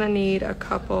one's gonna need a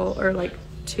couple or like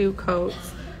 2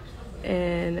 coats.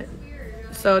 And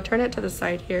so turn it to the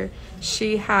side here.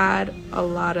 She had a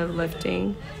lot of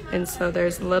lifting, and so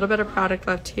there's a little bit of product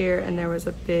left here, and there was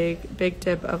a big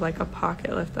dip of like a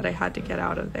pocket lift that I had to get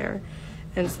out of there.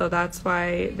 And so that's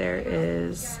why there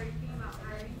is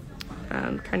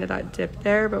kind of that dip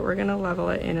there, but we're gonna level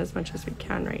it in as much as we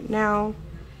can right now.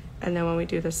 And then when we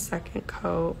do the second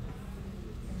coat,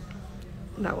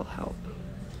 that will help.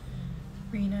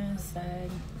 Rena said,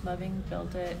 loving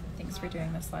Build It. Thanks for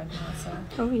doing this live, Melissa.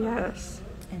 Oh, yes.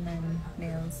 And then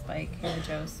Nails Bike Hair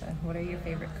Joe said, what are your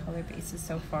favorite color bases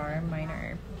so far? Mine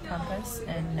are Compass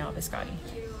and now Biscotti.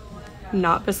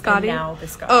 Not Biscotti? And now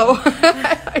Biscotti. Oh,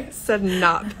 I said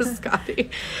not Biscotti.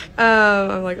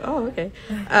 I'm like, oh, okay.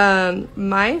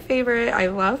 My favorite, I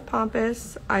love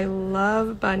Pompous. I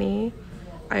love Bunny.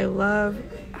 I love,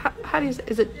 how do you say,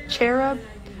 is it Cherub?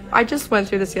 I just went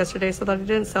through this yesterday so that I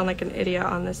didn't sound like an idiot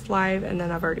on this live, and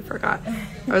then I've already forgot.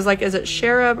 I was like, is it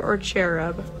Cherub or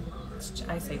Cherub?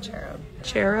 I say Cherub.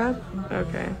 Cherub?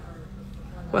 Okay.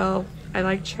 Well, I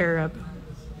like Cherub.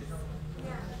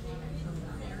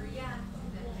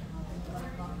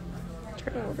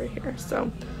 Turn it over here. So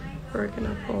we're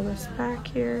gonna pull this back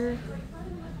here.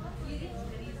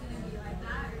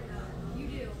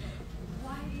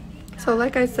 So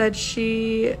like I said,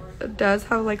 she does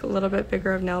have like a little bit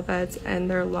bigger of nail beds, and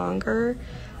they're longer.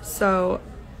 So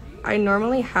I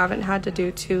normally haven't had to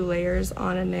do 2 layers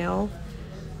on a nail,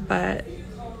 but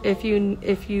if you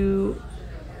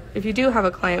do have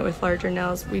a client with larger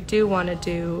nails, we do want to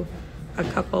do a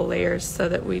couple layers so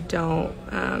that we don't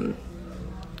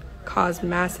cause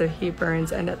massive heat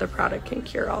burns and that the product can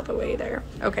cure all the way there.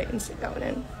 Okay, and stick that one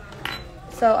in.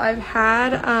 So I've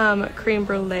had creme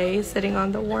brulee sitting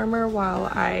on the warmer while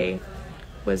I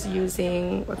was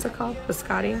using, what's it called?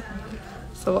 Biscotti.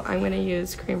 So I'm going to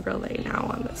use creme brulee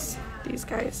now on these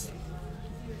guys.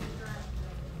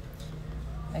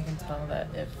 I can tell that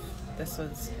if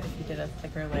you did a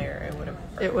thicker layer, it would have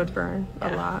burned. It would burn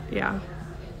a lot, yeah.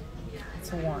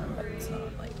 It's warm, but it's not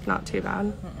like... Not too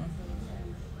bad.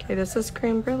 Okay, this is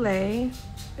creme brulee.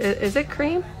 Is it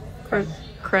cream? Or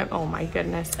creme? Oh my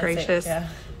goodness gracious. Yeah.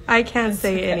 I can't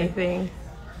say anything.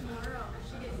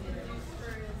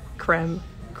 Creme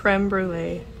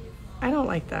brulee. I don't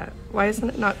like that. Why isn't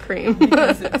it not cream?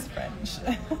 Because it's French.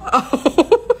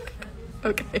 Oh,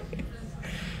 okay.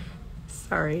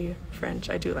 Sorry, French.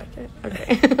 I do like it.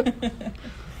 Okay.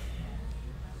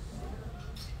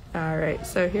 All right,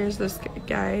 so here's this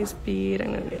guy's bead.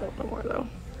 I'm gonna need a little more though.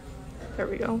 There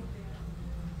we go.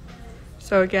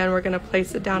 So again, we're gonna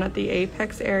place it down at the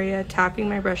apex area, tapping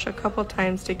my brush a couple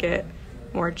times to get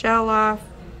more gel off,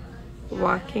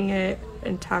 walking it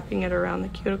and tapping it around the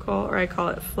cuticle, or I call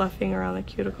it fluffing around the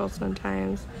cuticle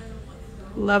sometimes.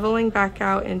 Leveling back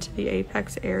out into the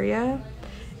apex area.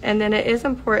 And then it is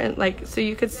important, like, so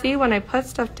you could see when I put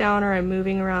stuff down or I'm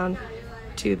moving around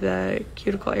to the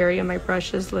cuticle area, my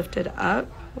brush is lifted up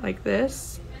like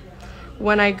this.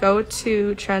 When I go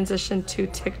to transition to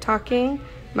TikToking,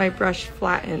 my brush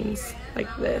flattens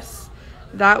like this.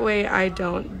 That way I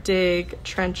don't dig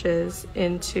trenches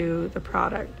into the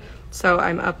product. So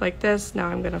I'm up like this, now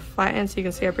I'm gonna flatten, so you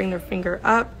can see I bring the finger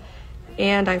up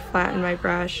and I flatten my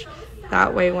brush.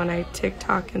 That way when I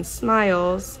TikTok and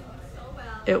smiles,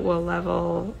 it will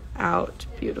level out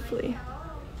beautifully.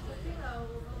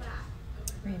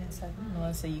 Rena said,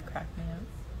 Melissa, you crack me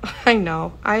up. I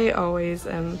know, I always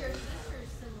am.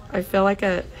 I feel like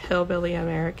a hillbilly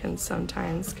American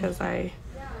sometimes because I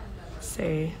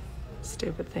say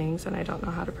stupid things and I don't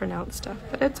know how to pronounce stuff,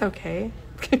 but it's okay.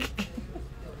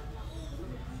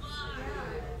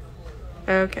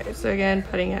 Okay, so again,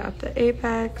 putting it at the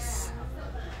apex,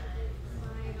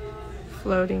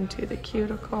 floating to the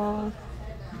cuticle,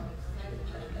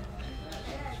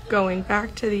 going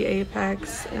back to the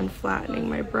apex and flattening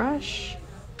my brush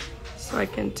so I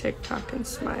can TikTok and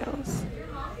smiles.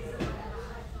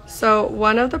 So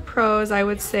one of the pros I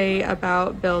would say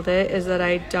about Build It is that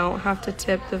I don't have to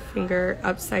tip the finger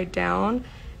upside down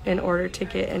in order to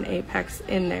get an apex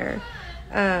in there.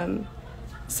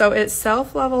 So it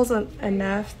self-levels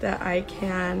enough that I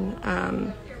can,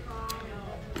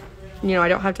 I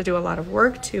don't have to do a lot of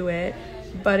work to it,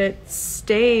 but it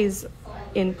stays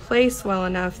in place well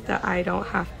enough that I don't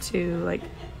have to like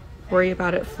worry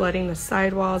about it flooding the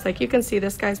sidewalls. Like you can see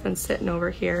this guy's been sitting over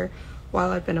here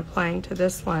while I've been applying to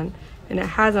this one, and it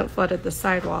hasn't flooded the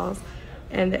sidewalls,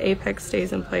 and the apex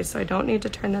stays in place, so I don't need to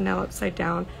turn the nail upside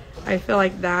down. I feel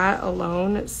like that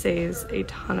alone saves a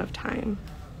ton of time.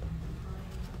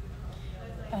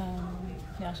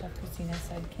 Nail Chef Christina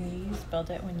said, can you use Build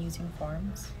It when using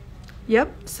forms?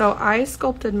 Yep, so I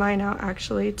sculpted mine out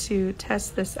actually to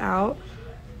test this out.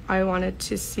 I wanted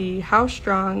to see how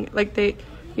strong, like they,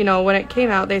 you know, when it came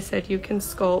out, they said you can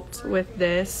sculpt with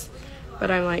this, but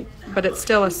I'm like, but it's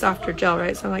still a softer gel,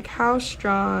 right? So I'm like, how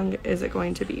strong is it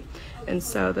going to be? And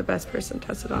so the best person to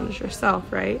test it on is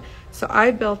yourself, right? So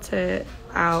I built it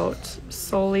out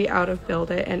solely out of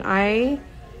Build It, and I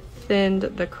thinned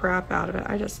the crap out of it.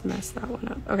 I just messed that one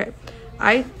up. Okay,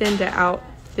 I thinned it out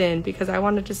thin because I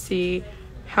wanted to see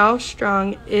how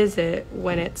strong is it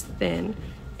when it's thin.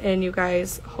 And you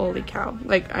guys, holy cow,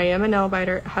 like I am a nail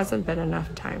biter. It hasn't been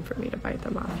enough time for me to bite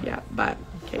them off yet, but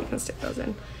okay, you can stick those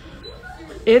in.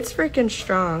 It's freaking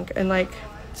strong. And like,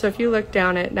 so if you look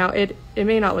down it, now it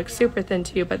may not look super thin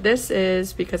to you, but this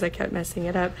is, because I kept messing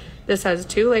it up, this has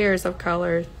 2 layers of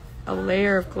color, a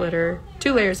layer of glitter,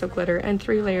 2 layers of glitter, and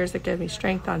 3 layers that give me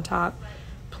strength on top,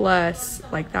 plus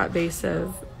like that base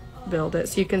of Build It.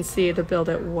 So you can see the Build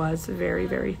It was very,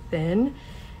 very thin,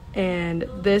 and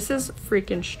this is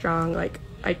freaking strong. Like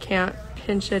I can't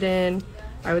pinch it in.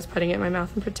 I was putting it in my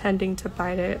mouth and pretending to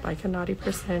bite it like a naughty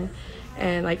person,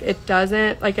 and like it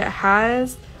doesn't, like it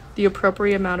has the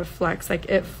appropriate amount of flex. Like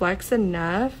it flex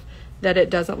enough that it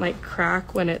doesn't like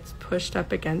crack when it's pushed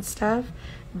up against stuff,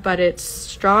 but it's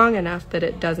strong enough that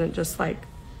it doesn't just like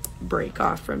break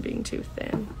off from being too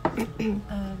thin.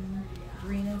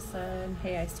 Rena said,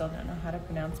 hey, I still don't know how to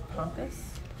pronounce pompous.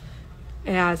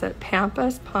 Yeah, is it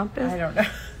pampas? Pompous? I don't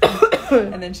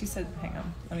know. And then she said, hang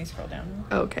on, let me scroll down.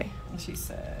 Okay. And she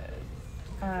said,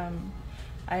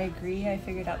 I agree. I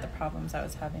figured out the problems I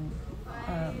was having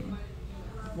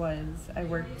was I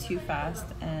worked too fast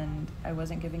and I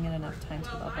wasn't giving it enough time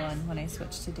to level. And when I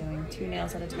switched to doing 2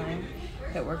 nails at a time,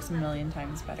 it works a million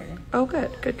times better. Oh,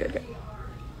 good.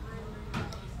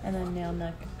 And then Nail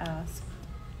Nook asked,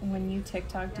 when you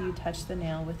TikTok, do you touch the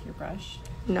nail with your brush?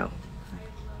 No.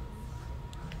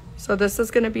 So this is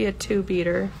going to be a 2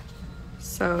 beater.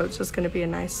 So it's just going to be a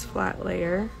nice flat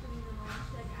layer.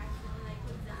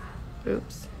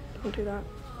 Oops, don't do that.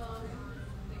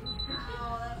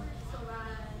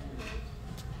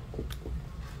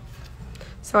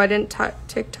 So I didn't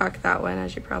TikTok that one,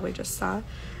 as you probably just saw,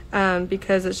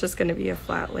 because it's just going to be a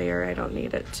flat layer. I don't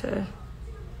need it to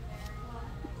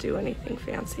do anything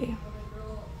fancy.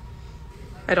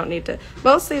 I don't need to.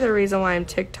 Mostly the reason why I'm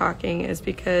TikToking is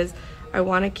because I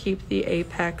want to keep the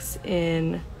apex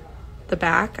in the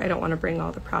back. I don't want to bring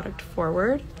all the product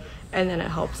forward, and then it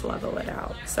helps level it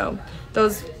out. So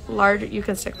those large, you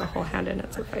can stick the whole hand in,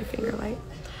 it's a 5-finger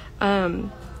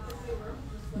light.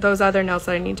 Those other nails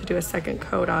that I need to do a second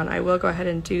coat on, I will go ahead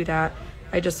and do that.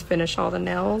 I just finish all the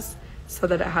nails so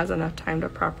that it has enough time to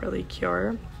properly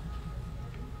cure.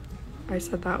 I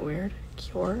said that weird.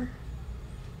 Cure,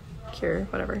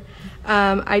 whatever.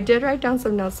 I did write down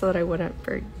some notes so that I wouldn't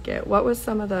forget. What was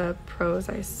some of the pros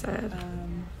I said?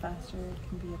 Faster, it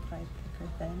can be applied thick or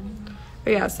thin.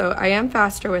 But yeah, so I am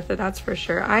faster with it, that's for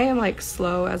sure. I am like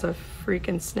slow as a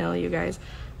freaking snail, you guys.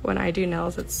 When I do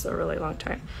nails, it's a really long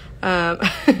time.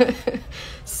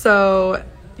 So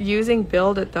using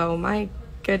Build It though, my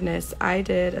goodness, I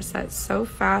did a set so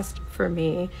fast for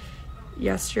me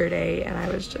yesterday, and I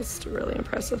was just really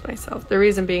impressed with myself. The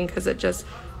reason being because it just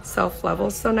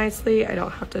self-levels so nicely. I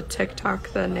don't have to TikTok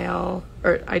the nail,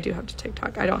 or I do have to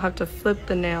TikTok. I don't have to flip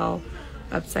the nail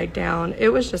upside down. It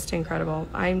was just incredible.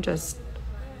 I'm just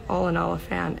all in all a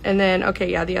fan. And then,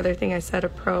 okay, yeah, the other thing I said a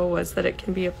pro was that it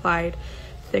can be applied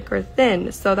thick or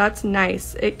thin. So that's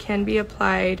nice. It can be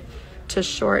applied to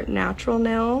short natural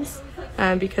nails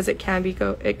because it can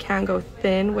go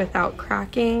thin without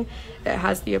cracking. It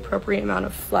has the appropriate amount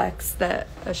of flex that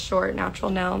a short natural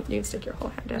nail, you can stick your whole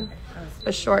hand in,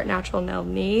 a short natural nail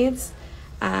needs,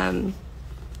 but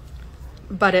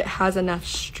it has enough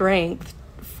strength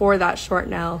for that short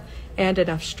nail and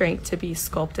enough strength to be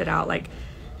sculpted out. Like,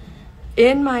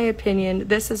 in my opinion,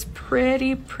 this is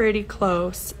pretty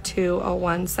close to a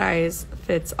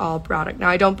one-size-fits-all product. Now,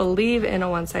 I don't believe in a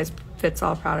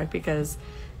one-size-fits-all product because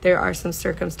there are some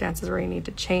circumstances where you need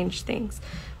to change things,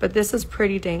 but this is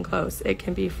pretty dang close. It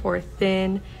can be for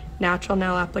thin natural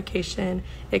nail application,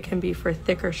 it can be for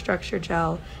thicker structure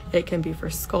gel, it can be for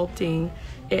sculpting.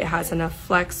 It has enough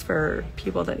flex for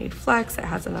people that need flex, it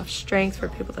has enough strength for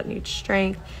people that need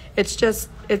strength.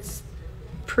 It's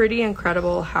pretty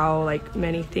incredible how like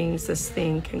many things this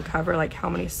thing can cover, like how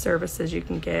many services you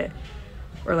can get,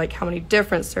 or like how many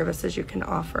different services you can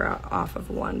offer off of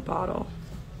one bottle.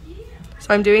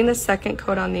 So I'm doing the second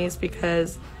coat on these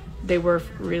because they were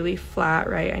really flat,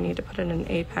 right? I need to put in an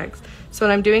apex. So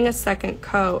when I'm doing a second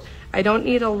coat, I don't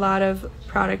need a lot of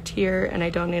product here and I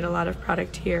don't need a lot of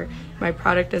product here. My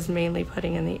product is mainly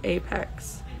putting in the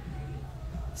apex.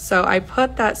 So I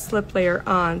put that slip layer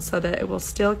on so that it will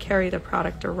still carry the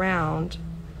product around,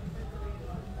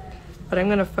 but I'm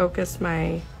going to focus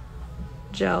my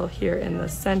gel here in the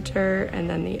center and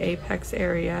then the apex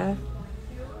area,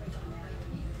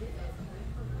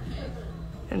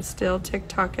 and still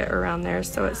tick-tock it around there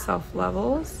so it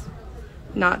self-levels,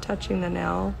 not touching the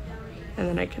nail, and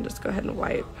then I can just go ahead and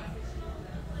wipe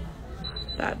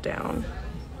that down.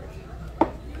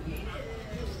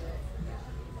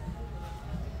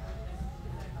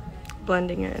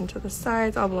 Blending it into the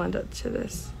sides. I'll blend it to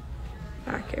this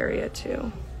back area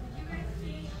too.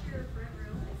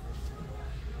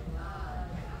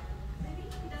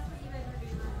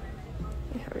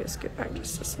 Have you scoot back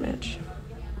just a smidge.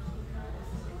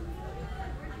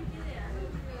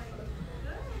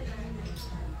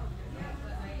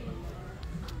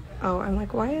 Oh, I'm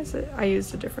like, why is it? I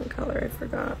used a different color, I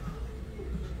forgot.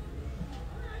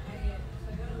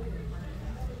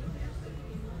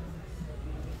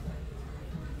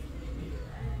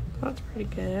 That's pretty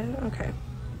good. Okay.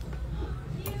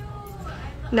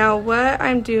 Now what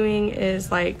I'm doing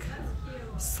is like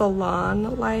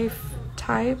salon life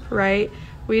type, right?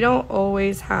 We don't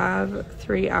always have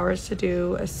 3 hours to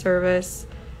do a service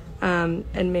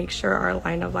and make sure our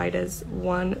line of light is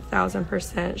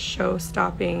 1000% show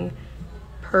stopping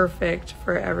perfect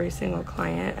for every single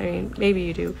client. I mean, maybe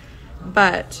you do,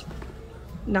 but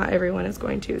not everyone is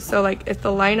going to. So like if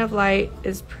the line of light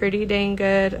is pretty dang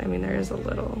good, I mean, there is a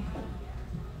little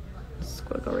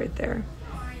squiggle right there.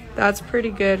 That's pretty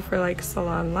good for like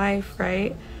salon life,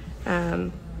 right?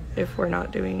 If we're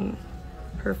not doing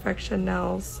perfection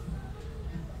nails.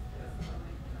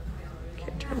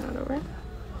 Okay, turn that over.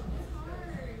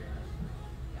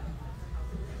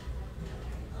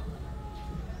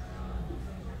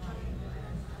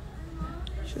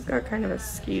 She's got kind of a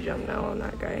ski jump now on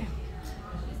that guy.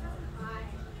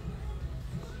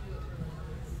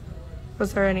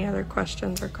 Was there any other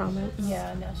questions or comments?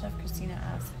 Yeah, nail chef Christina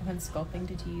asked, when sculpting,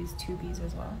 did you use 2 beads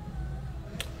as well?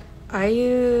 I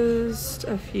used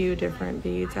a few different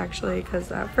beads actually,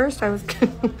 because at first I was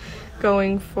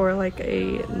going for like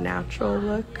a natural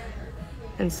look,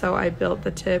 and so I built the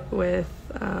tip with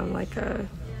like a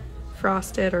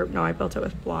frosted, or no, I built it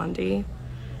with Blondie,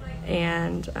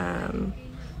 and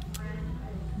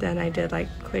then I did like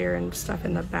clear and stuff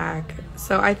in the back.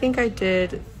 So I think I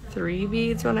did 3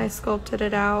 beads when I sculpted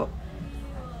it out,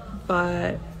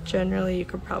 but generally you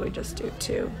could probably just do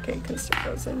 2. Okay, you can stick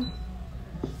those in.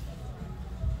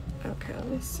 Okay, let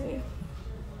me see.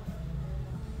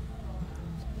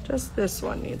 Just this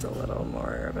one needs a little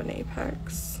more of an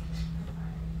apex.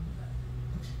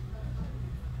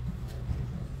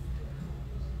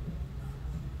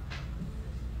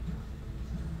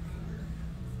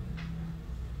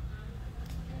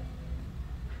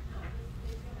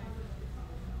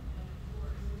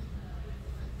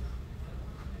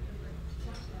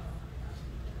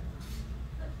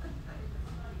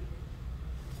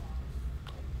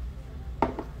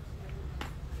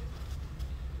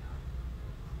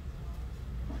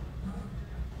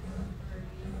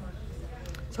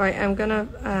 So I am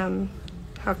gonna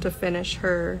have to finish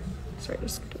her, sorry,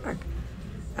 just get back.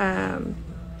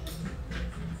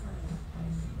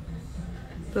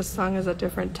 This song is a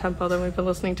different tempo than we've been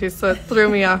listening to, so it threw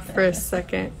me off for a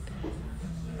second.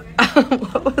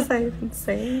 What was I even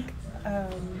saying?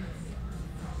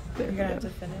 You're gonna have to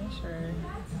finish, or?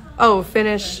 Oh,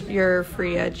 finish your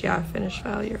free edge. Yeah, finish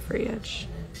file your free edge.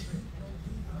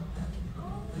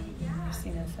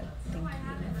 Christina said thank you.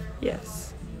 Yes.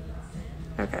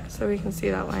 Okay, so we can see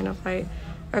that line of light.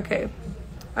 Okay,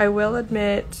 I will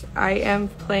admit I am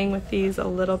playing with these a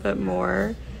little bit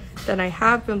more than I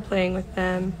have been playing with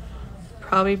them,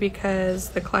 probably because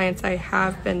the clients I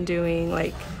have been doing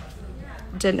like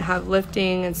didn't have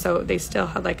lifting, and so they still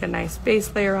had like a nice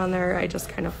base layer on there. I just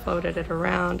kind of floated it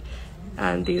around,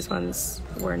 and these ones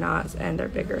were not, and they're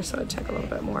bigger, so it took a little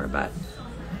bit more, but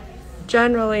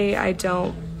generally I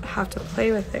don't have to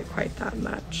play with it quite that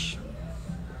much.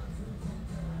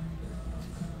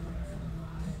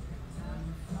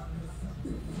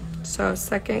 So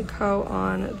second coat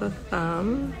on the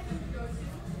thumb.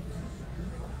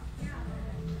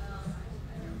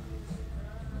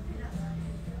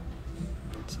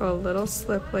 So a little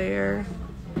slip layer.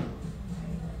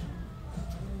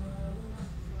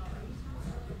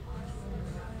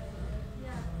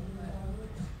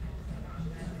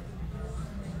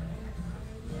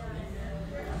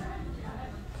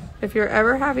 If you're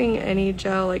ever having any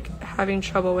gel, like having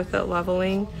trouble with it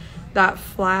leveling, that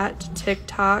flat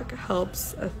tick-tock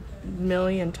helps a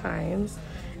million times.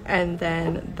 And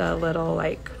then the little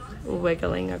like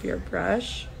wiggling of your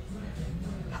brush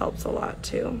helps a lot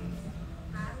too.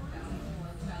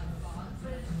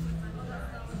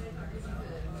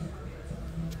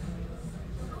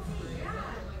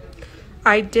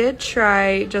 I did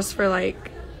try, just for like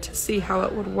to see how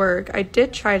it would work, I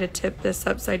did try to tip this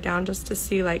upside down just to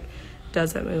see like,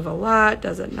 does it move a lot,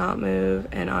 does it not move?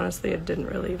 And honestly, it didn't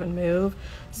really even move.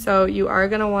 So you are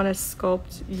going to want to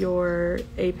sculpt your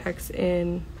apex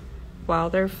in while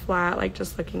they're flat, like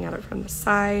just looking at it from the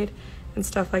side and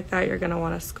stuff like that. You're going to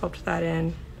want to sculpt that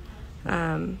in.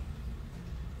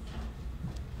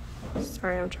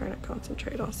 Sorry, I'm trying to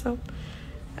concentrate also.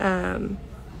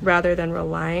 Rather than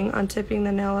relying on tipping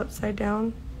the nail upside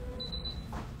down,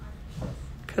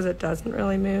 because it doesn't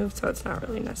really move, so it's not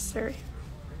really necessary.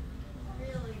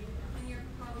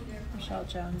 Michelle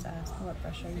Jones asked, what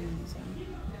brush are you using?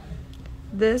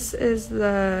 This is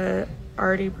the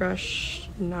Artie Brush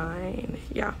 9,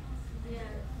 yeah.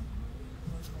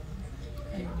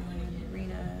 And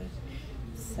Rena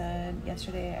said,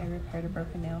 yesterday I repaired a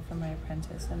broken nail for my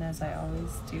apprentice, and as I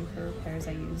always do for repairs,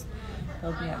 I used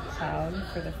Build Me Up Cloud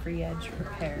for the free edge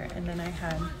repair, and then I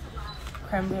had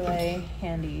creme brulee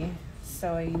handy,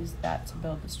 so I used that to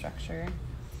build the structure,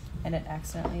 and it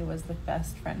accidentally was the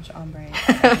best French ombre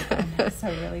I've ever done. So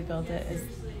really Build It is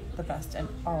the best in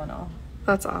all.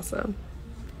 That's awesome.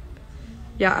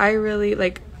 Yeah, I really,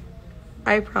 like,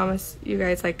 I promise you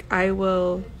guys, like, I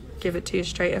will give it to you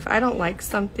straight. If I don't like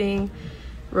something,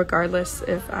 regardless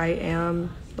if I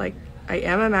am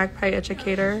a Magpie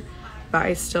educator, but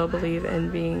I still believe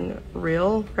in being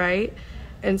real, right?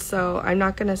 And so I'm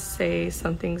not going to say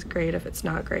something's great if it's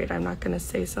not great. I'm not going to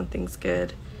say something's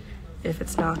good if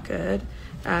it's not good.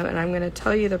 And I'm going to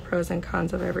tell you the pros and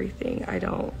cons of everything. I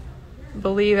don't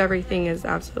believe everything is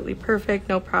absolutely perfect.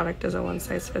 No product is a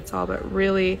one-size-fits-all, but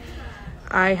really,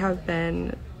 I have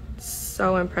been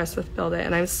so impressed with Build It,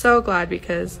 and I'm so glad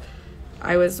because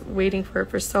I was waiting for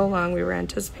it for so long. We were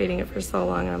anticipating it for so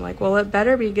long, and I'm like, well, it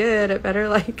better be good. It better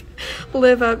like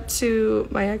live up to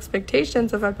my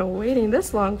expectations if I've been waiting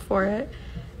this long for it.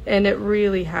 And it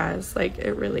really has, like,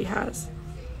 it really has.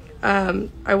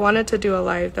 I wanted to do a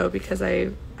live though because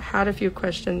I had a few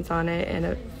questions on it and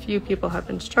a few people have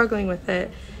been struggling with it,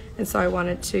 and so I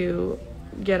wanted to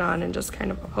get on and just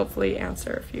kind of hopefully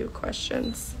answer a few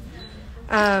questions.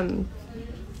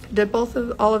 Did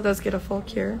all of those get a full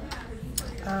cure?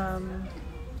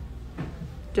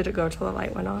 Did it go till the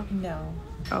light went off? No.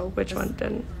 Oh, which one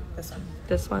didn't? This one.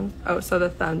 This one? Oh, so the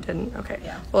thumb didn't. Okay.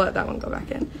 Yeah. We'll let that one go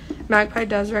back in. Magpie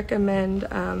does recommend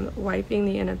wiping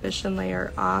the inhibition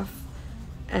layer off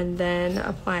and then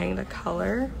applying the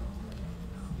color.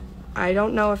 I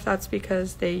don't know if that's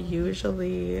because they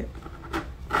usually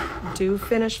do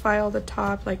finish file the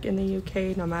top, like in the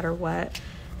UK, no matter what.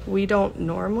 We don't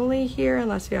normally here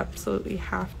unless we absolutely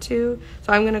have to.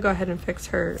 So I'm going to go ahead and fix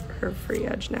her free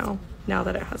edge now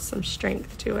that it has some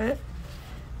strength to it.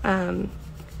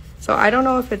 So I don't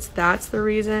know if that's the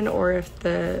reason or if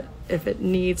it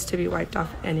needs to be wiped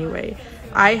off anyway.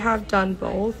 I have done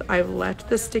both. I've left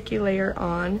the sticky layer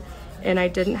on and I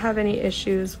didn't have any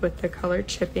issues with the color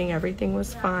chipping. Everything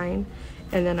was fine.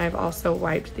 And then I've also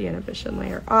wiped the inhibition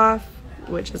layer off,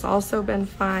 which has also been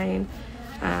fine.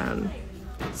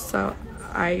 So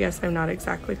I guess I'm not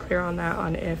exactly clear on that,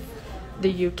 on if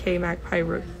the UK Magpie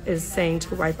is saying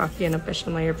to wipe off the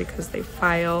inhibition layer because they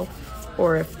file,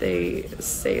 or if they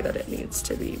say that it needs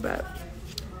to be, but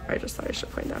I just thought I should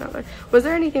point that out there. Was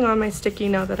there anything on my sticky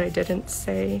note that I didn't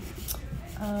say?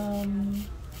 No,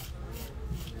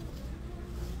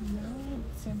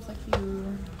 it seems like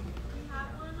you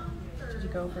did you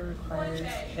go over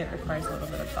it requires a little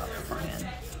bit of thought beforehand.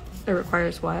 It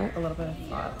requires what? A little bit of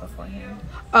thought beforehand.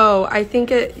 Oh, I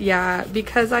think yeah,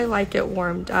 because I like it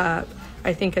warmed up,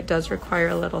 I think it does require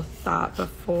a little thought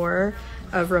before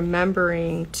of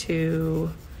remembering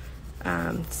to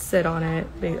sit on it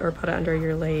or put it under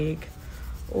your leg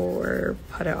or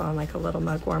put it on like a little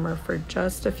mug warmer for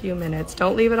just a few minutes.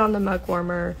 Don't leave it on the mug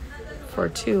warmer for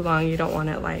too long. You don't want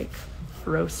it like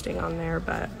roasting on there,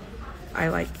 but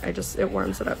it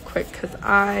warms it up quick because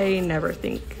I never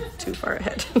think too far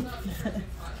ahead.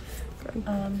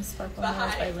 Sparkle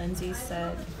Nails by Lindsay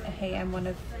said, hey, I'm one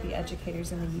of the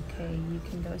educators in the UK. You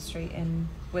can go straight in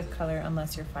with color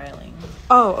unless you're filing.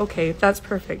 Oh, okay. That's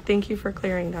perfect. Thank you for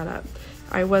clearing that up.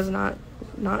 I was not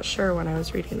sure when I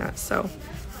was reading that. So,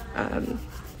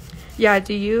 yeah,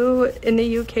 in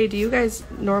the UK, do you guys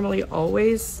normally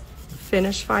always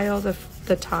finish file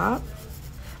the top?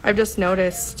 I've just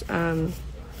noticed a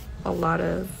lot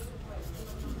of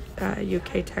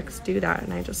UK techs do that,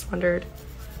 and I just wondered,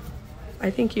 I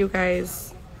think you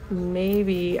guys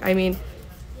maybe, I mean,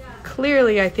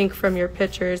 clearly, I think from your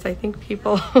pictures, I think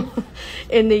people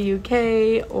in the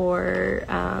UK or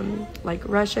like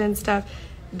Russia and stuff,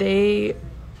 they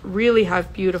really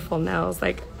have beautiful nails.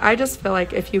 Like, I just feel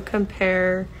like if you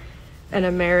compare an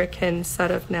American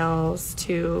set of nails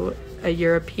to a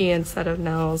European set of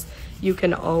nails, you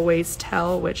can always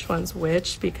tell which one's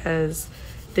which, because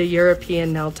the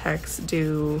European nail techs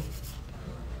do,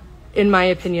 in my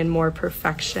opinion, more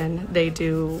perfection. They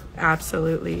do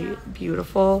absolutely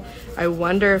beautiful. I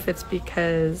wonder if it's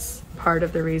because part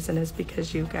of the reason is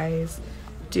because you guys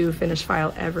do finish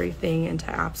file everything into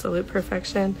absolute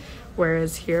perfection,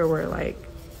 whereas here we're like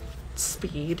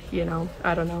speed, you know.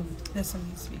 I don't know. This one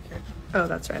needs to be cured. Oh,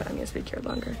 that's right. That needs to be cured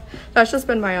longer. That's just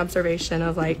been my observation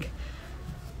of like,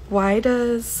 why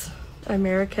does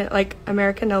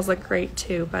American nails look great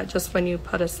too, but just when you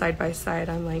put us side by side,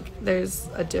 I'm like, there's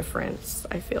a difference,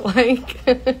 I feel like.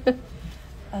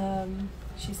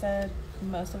 She said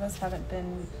most of us haven't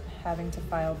been having to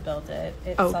file build it.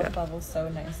 It Oh, self-bubbles so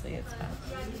nicely, it's fun.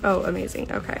 Oh,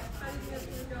 amazing. Okay.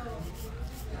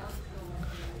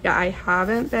 Yeah, I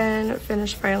haven't been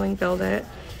finished filing build it,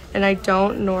 and I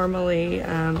don't normally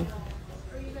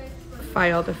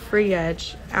file the free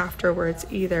edge afterwards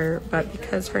either, but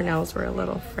because her nails were a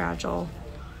little fragile,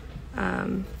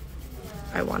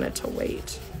 I wanted to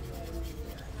wait.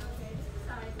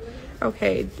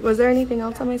 Okay, was there anything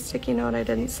else on my sticky note I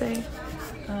didn't say?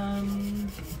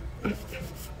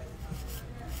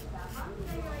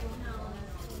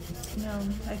 No,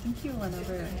 I think you went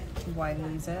over why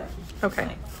we use it. Okay.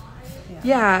 Like,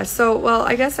 Yeah, so, well,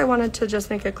 I guess I wanted to just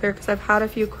make it clear, because I've had a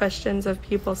few questions of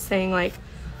people saying, like,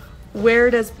 where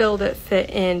does Build It fit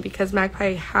in? Because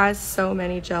Magpie has so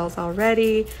many gels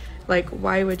already. Like,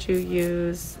 why would you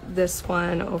use this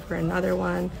one over another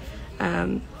one?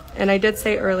 And I did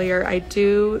say earlier, I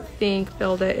do think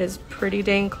Build It is pretty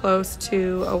dang close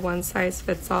to a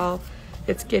one-size-fits-all.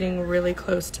 It's getting really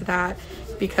close to that,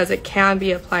 because it can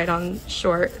be applied on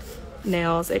short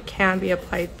nails, it can be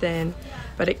applied thin,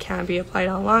 but it can be applied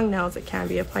on long nails, it can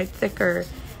be applied thicker,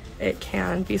 it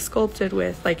can be sculpted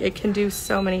with, like, it can do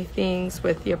so many things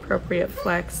with the appropriate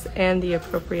flex and the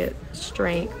appropriate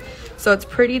strength. So it's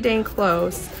pretty dang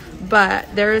close, but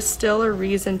there is still a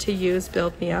reason to use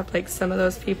Build Me Up. Like, some of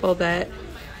those people that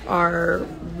are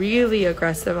really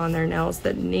aggressive on their nails,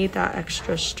 that need that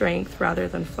extra strength rather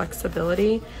than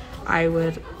flexibility, I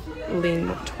would lean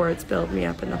towards Build Me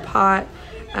Up in the pot.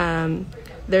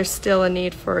 There's still a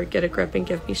need for Get a Grip and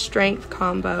Give Me Strength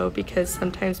combo, because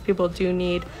sometimes people do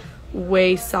need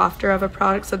way softer of a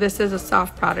product. So this is a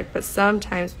soft product, but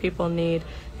sometimes people need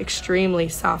extremely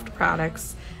soft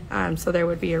products. So there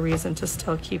would be a reason to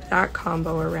still keep that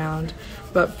combo around.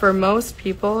 But for most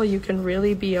people, you can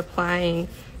really be applying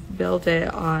Build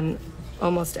It on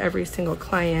almost every single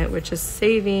client, which is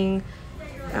saving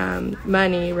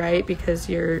money, right? Because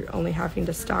you're only having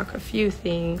to stock a few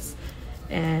things,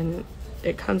 and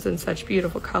it comes in such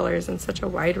beautiful colors and such a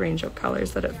wide range of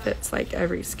colors that it fits like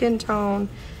every skin tone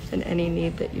and any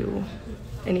need that you,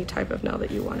 any type of nail that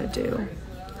you want to do.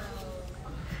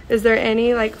 Is there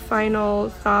any like final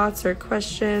thoughts or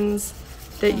questions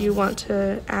that you want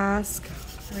to ask?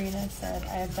 Rena said,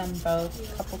 I have done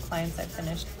both. A couple clients I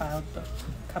finished filed, but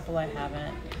a couple I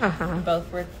haven't.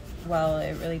 Both work well.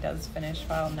 It really does finish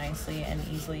file nicely and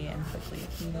easily and quickly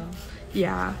if needed.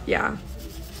 Yeah.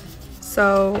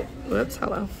 So, whoops,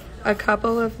 hello. A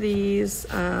couple of these,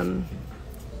 the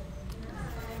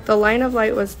Line of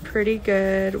Light was pretty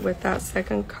good with that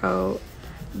second coat,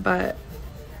 but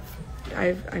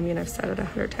I've said it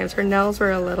 100 times. Her nails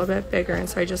were a little bit bigger, and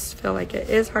so I just feel like it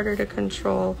is harder to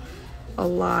control a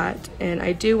lot, and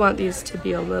I do want these to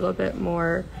be a little bit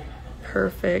more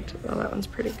perfect. Well, that one's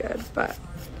pretty good, but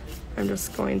I'm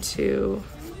just going to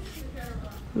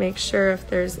make sure if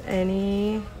there's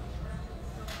any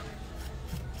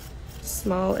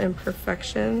small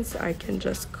imperfections, I can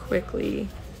just quickly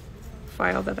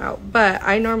file that out. But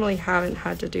I normally haven't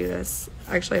had to do this.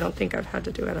 Actually, I don't think I've had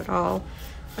to do it at all.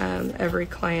 Every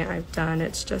client I've done,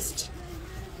 it's just,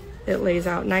 it lays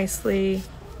out nicely.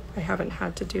 I haven't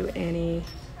had to do any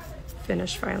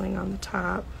finish filing on the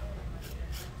top.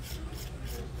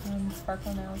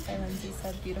 Sparkle Nails by Lindsay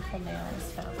said, beautiful nails,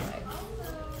 found live.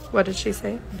 What did she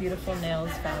say? Beautiful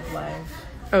nails, found live.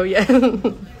 Oh, yeah.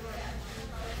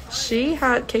 She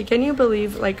had, okay, can you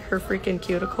believe, like, her freaking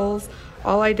cuticles?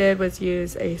 All I did was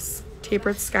use a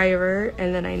tapered skiver,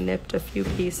 and then I nipped a few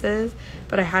pieces,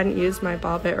 but I hadn't used my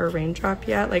ball bit or raindrop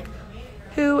yet. Like,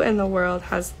 who in the world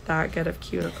has that good of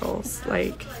cuticles?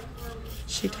 Like,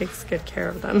 she takes good care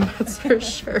of them, that's for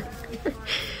sure.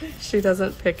 She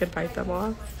doesn't pick and bite them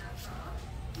off.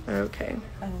 Okay.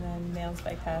 And then Nails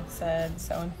by Kath said,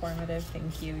 so informative.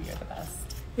 Thank you. You're the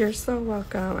best. You're so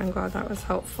welcome. I'm glad that was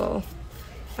helpful.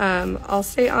 I'll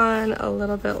stay on a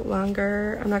little bit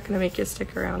longer. I'm not going to make you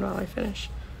stick around while I finish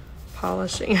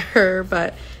polishing her,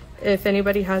 but if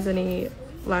anybody has any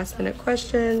last minute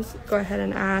questions, go ahead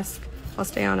and ask. I'll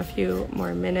stay on a few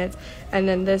more minutes. And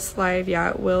then this live,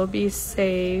 it will be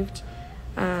saved.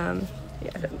 I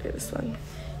didn't do this one.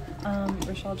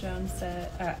 Rochelle Jones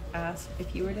asked,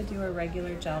 if you were to do a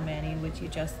regular gel mani, would you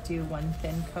just do one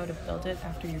thin coat of Build It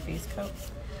after your base coat?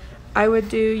 I would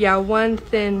do, one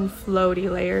thin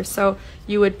floaty layer. So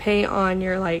you would paint on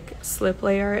your slip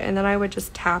layer, and then I would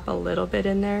just tap a little bit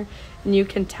in there, and you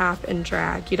can tap and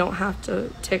drag. You don't have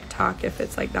to tick-tock if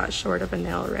it's that short of a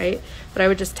nail, right? But I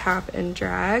would just tap and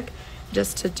drag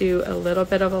just to do a little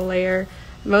bit of a layer,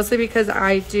 mostly because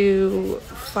I do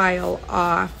file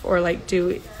off or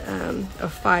do a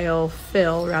file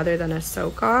fill rather than a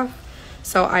soak off.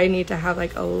 So I need to have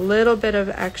a little bit of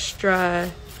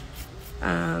extra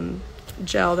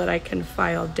gel that I can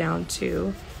file down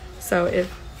to. So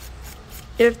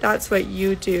if that's what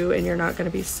you do and you're not going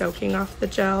to be soaking off the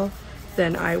gel,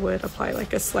 then I would apply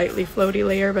a slightly floaty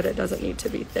layer, but it doesn't need to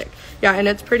be thick. And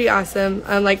it's pretty awesome.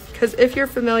 Because if you're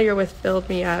familiar with Build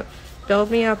Me Up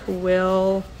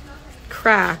will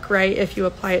crack, right, if you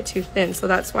apply it too thin. So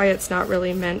that's why it's not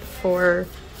really meant for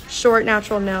short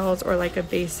natural nails or a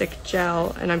basic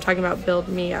gel. And I'm talking about Build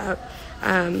Me Up.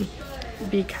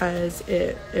 Because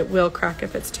it will crack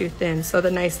if it's too thin. So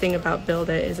the nice thing about Build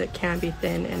It is it can be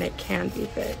thin and it can be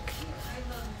thick.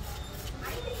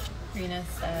 Rena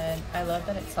said, I love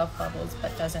that it self-levels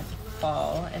but doesn't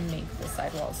fall and make the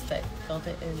sidewalls thick. Build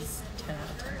It is 10 out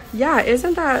of 10. Yeah,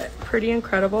 isn't that pretty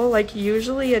incredible?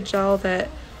 Usually a gel that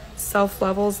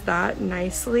self-levels that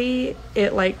nicely,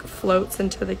 it floats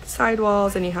into the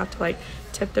sidewalls and you have to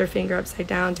tip their finger upside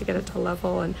down to get it to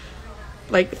level. And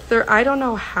I don't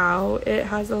know how it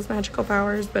has those magical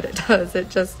powers, but it does.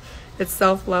 It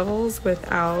self-levels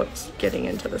without getting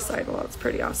into the sidewall. It's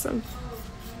pretty awesome.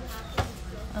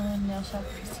 Nail Shop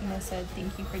Christina said,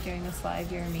 thank you for doing this live.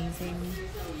 You're amazing.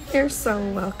 You're so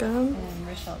welcome. And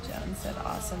Rochelle Jones said,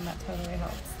 awesome. That totally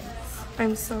helps. Thanks.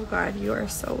 I'm so glad. You are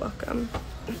so welcome.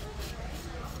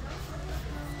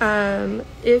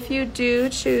 If you do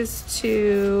choose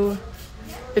to...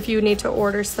 If you need to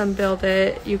order some Build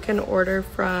It, you can order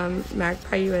from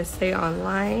Magpie USA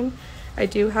online. I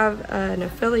do have an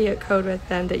affiliate code with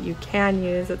them that you can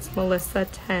use. It's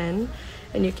Melissa10,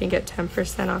 and you can get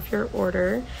 10% off your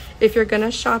order. If you're going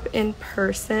to shop in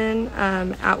person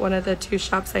at one of the two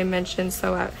shops I mentioned,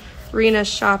 so at Rena's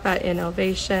shop at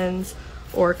Innovations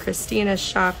or Christina's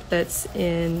shop that's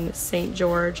in St.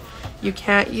 George, you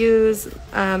can't use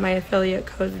my affiliate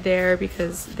code there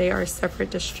because they are separate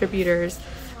distributors.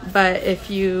 But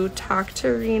if you talk to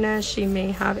Rena, she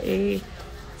may have a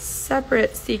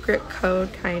separate secret code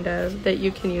that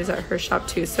you can use at her shop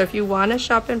too. So if you want to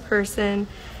shop in person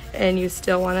and you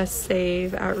still want to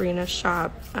save at Rena's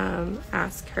shop,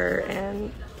 ask her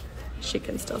and she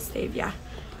can still save.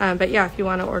 But if you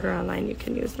want to order online, you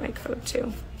can use my code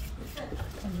too.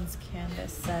 And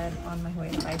Candace said, on my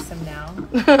way to buy some now.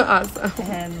 Awesome.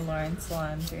 And Lauren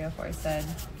Salon 304 said,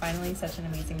 finally such an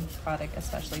amazing product,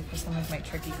 especially for some of my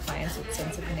tricky clients with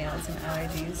sensitive nails and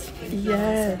allergies.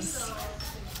 Yes.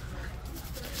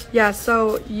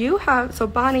 So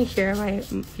Bonnie here, my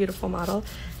beautiful model,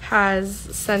 has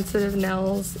sensitive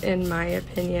nails in my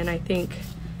opinion. I think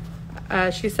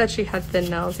she said she had thin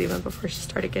nails even before she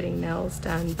started getting nails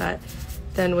done, but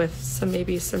then with some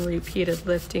repeated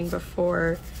lifting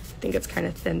before, I think it's kind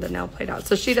of thinned the nail plate out.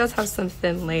 So she does have some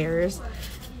thin layers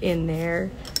in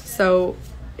there. So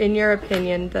in your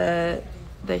opinion, the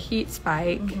heat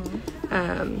spike,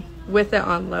 with it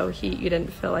on low heat, you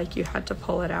didn't feel like you had to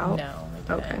pull it out? No, I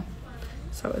didn't. Okay.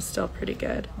 So it was still pretty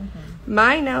good.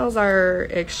 My nails are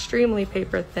extremely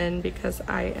paper thin because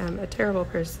I am a terrible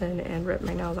person and rip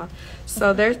my nails off.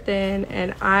 So they're thin,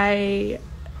 and I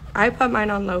put mine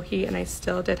on low heat and I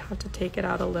still did have to take it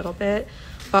out a little bit.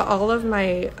 But all of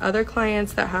my other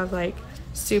clients that have have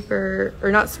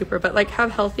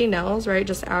healthy nails, right?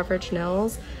 Just average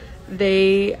nails.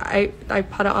 I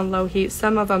put it on low heat.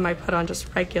 Some of them I put on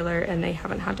just regular and they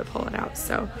haven't had to pull it out.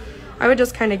 So I would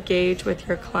just kind of gauge with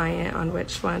your client on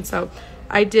which one. So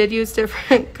I did use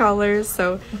different colors.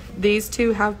 So these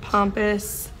two have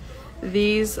Pompous.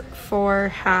 These four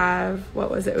have, what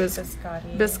was it? It was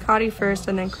Biscotti first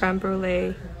and then Creme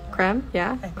Brulee. Creme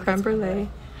Brulee.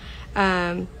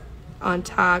 On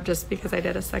top, just because I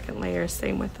did a second layer.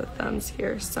 Same with the thumbs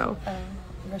here. So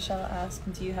Rochelle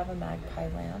asked, do you have a Magpie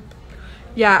lamp?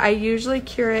 Yeah, I usually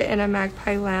cure it in a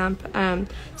Magpie lamp.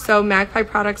 So Magpie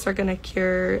products are going to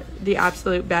cure the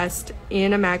absolute best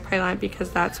in a Magpie lamp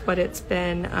because that's what it's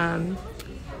been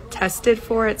tested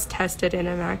for. It's tested in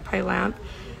a Magpie lamp.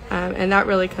 And that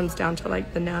really comes down to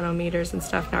like the nanometers and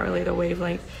stuff, not really the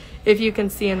wavelength. If you can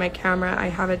see in my camera, I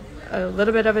have a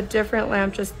little bit of a different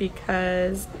lamp just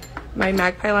because my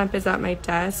Magpie lamp is at my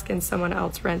desk and someone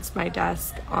else rents my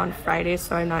desk on Friday,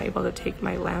 so I'm not able to take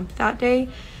my lamp that day.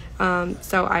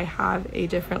 So I have a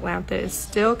different lamp that is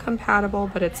still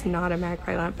compatible, but it's not a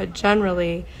Magpie lamp. But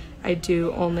generally, I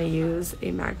do only use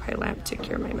a Magpie lamp to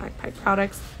cure my Magpie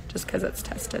products just because it's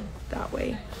tested that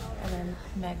way. And then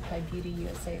Magpie Beauty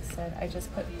USA said, I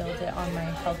just put Build It on my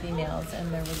healthy nails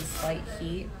and there was a slight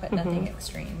heat, but nothing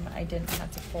extreme. I didn't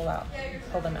have to pull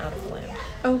them out of the lamp.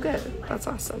 Oh, good. That's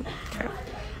awesome. Okay.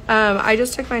 I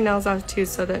just took my nails off too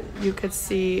so that you could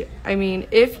see. I mean,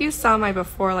 if you saw my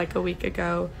before like a week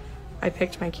ago, I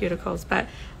picked my cuticles, but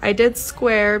I did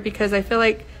square because I feel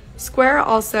like square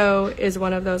also is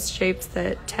one of those shapes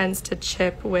that tends to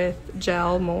chip with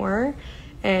gel more.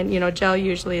 And, you know, gel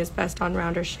usually is best on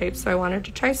rounder shapes. So I wanted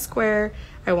to try square.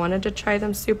 I wanted to try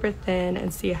them super thin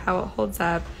and see how it holds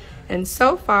up. And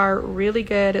so far, really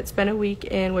good. It's been a week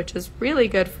in, which is really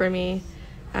good for me,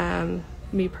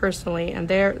 me personally. And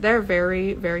they're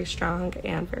very, very strong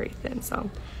and very thin. So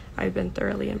I've been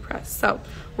thoroughly impressed. So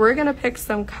we're going to pick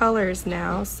some colors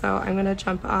now. So I'm going to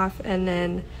jump off and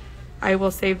then I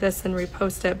will save this and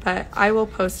repost it, but I will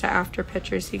post it after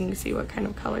pictures so you can see what kind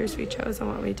of colors we chose and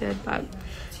what we did. But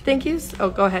thank you. Oh,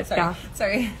 go ahead.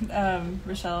 Sorry.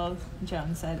 Rochelle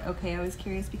Jones said, okay, I was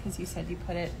curious because you said you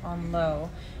put it on low,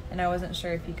 and I wasn't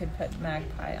sure if you could put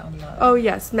Magpie on low. Oh,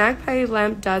 yes. Magpie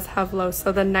lamp does have low.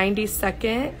 So the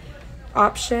 90-second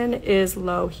option is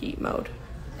low heat mode.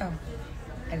 Oh,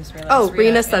 I just realized. Oh,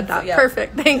 Rena said that. Yeah.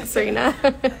 Perfect. Thanks, Rena.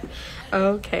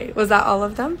 Okay. Was that all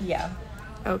of them? Yeah.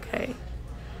 Okay.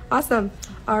 Awesome.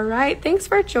 All right. Thanks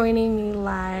for joining me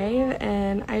live,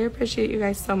 and I appreciate you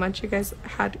guys so much. You guys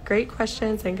had great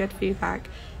questions and good feedback.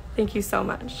 Thank you so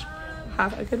much.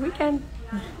 Have a good weekend.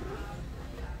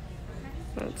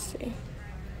 Let's see.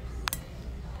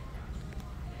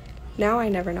 Now I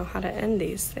never know how to end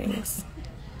these things.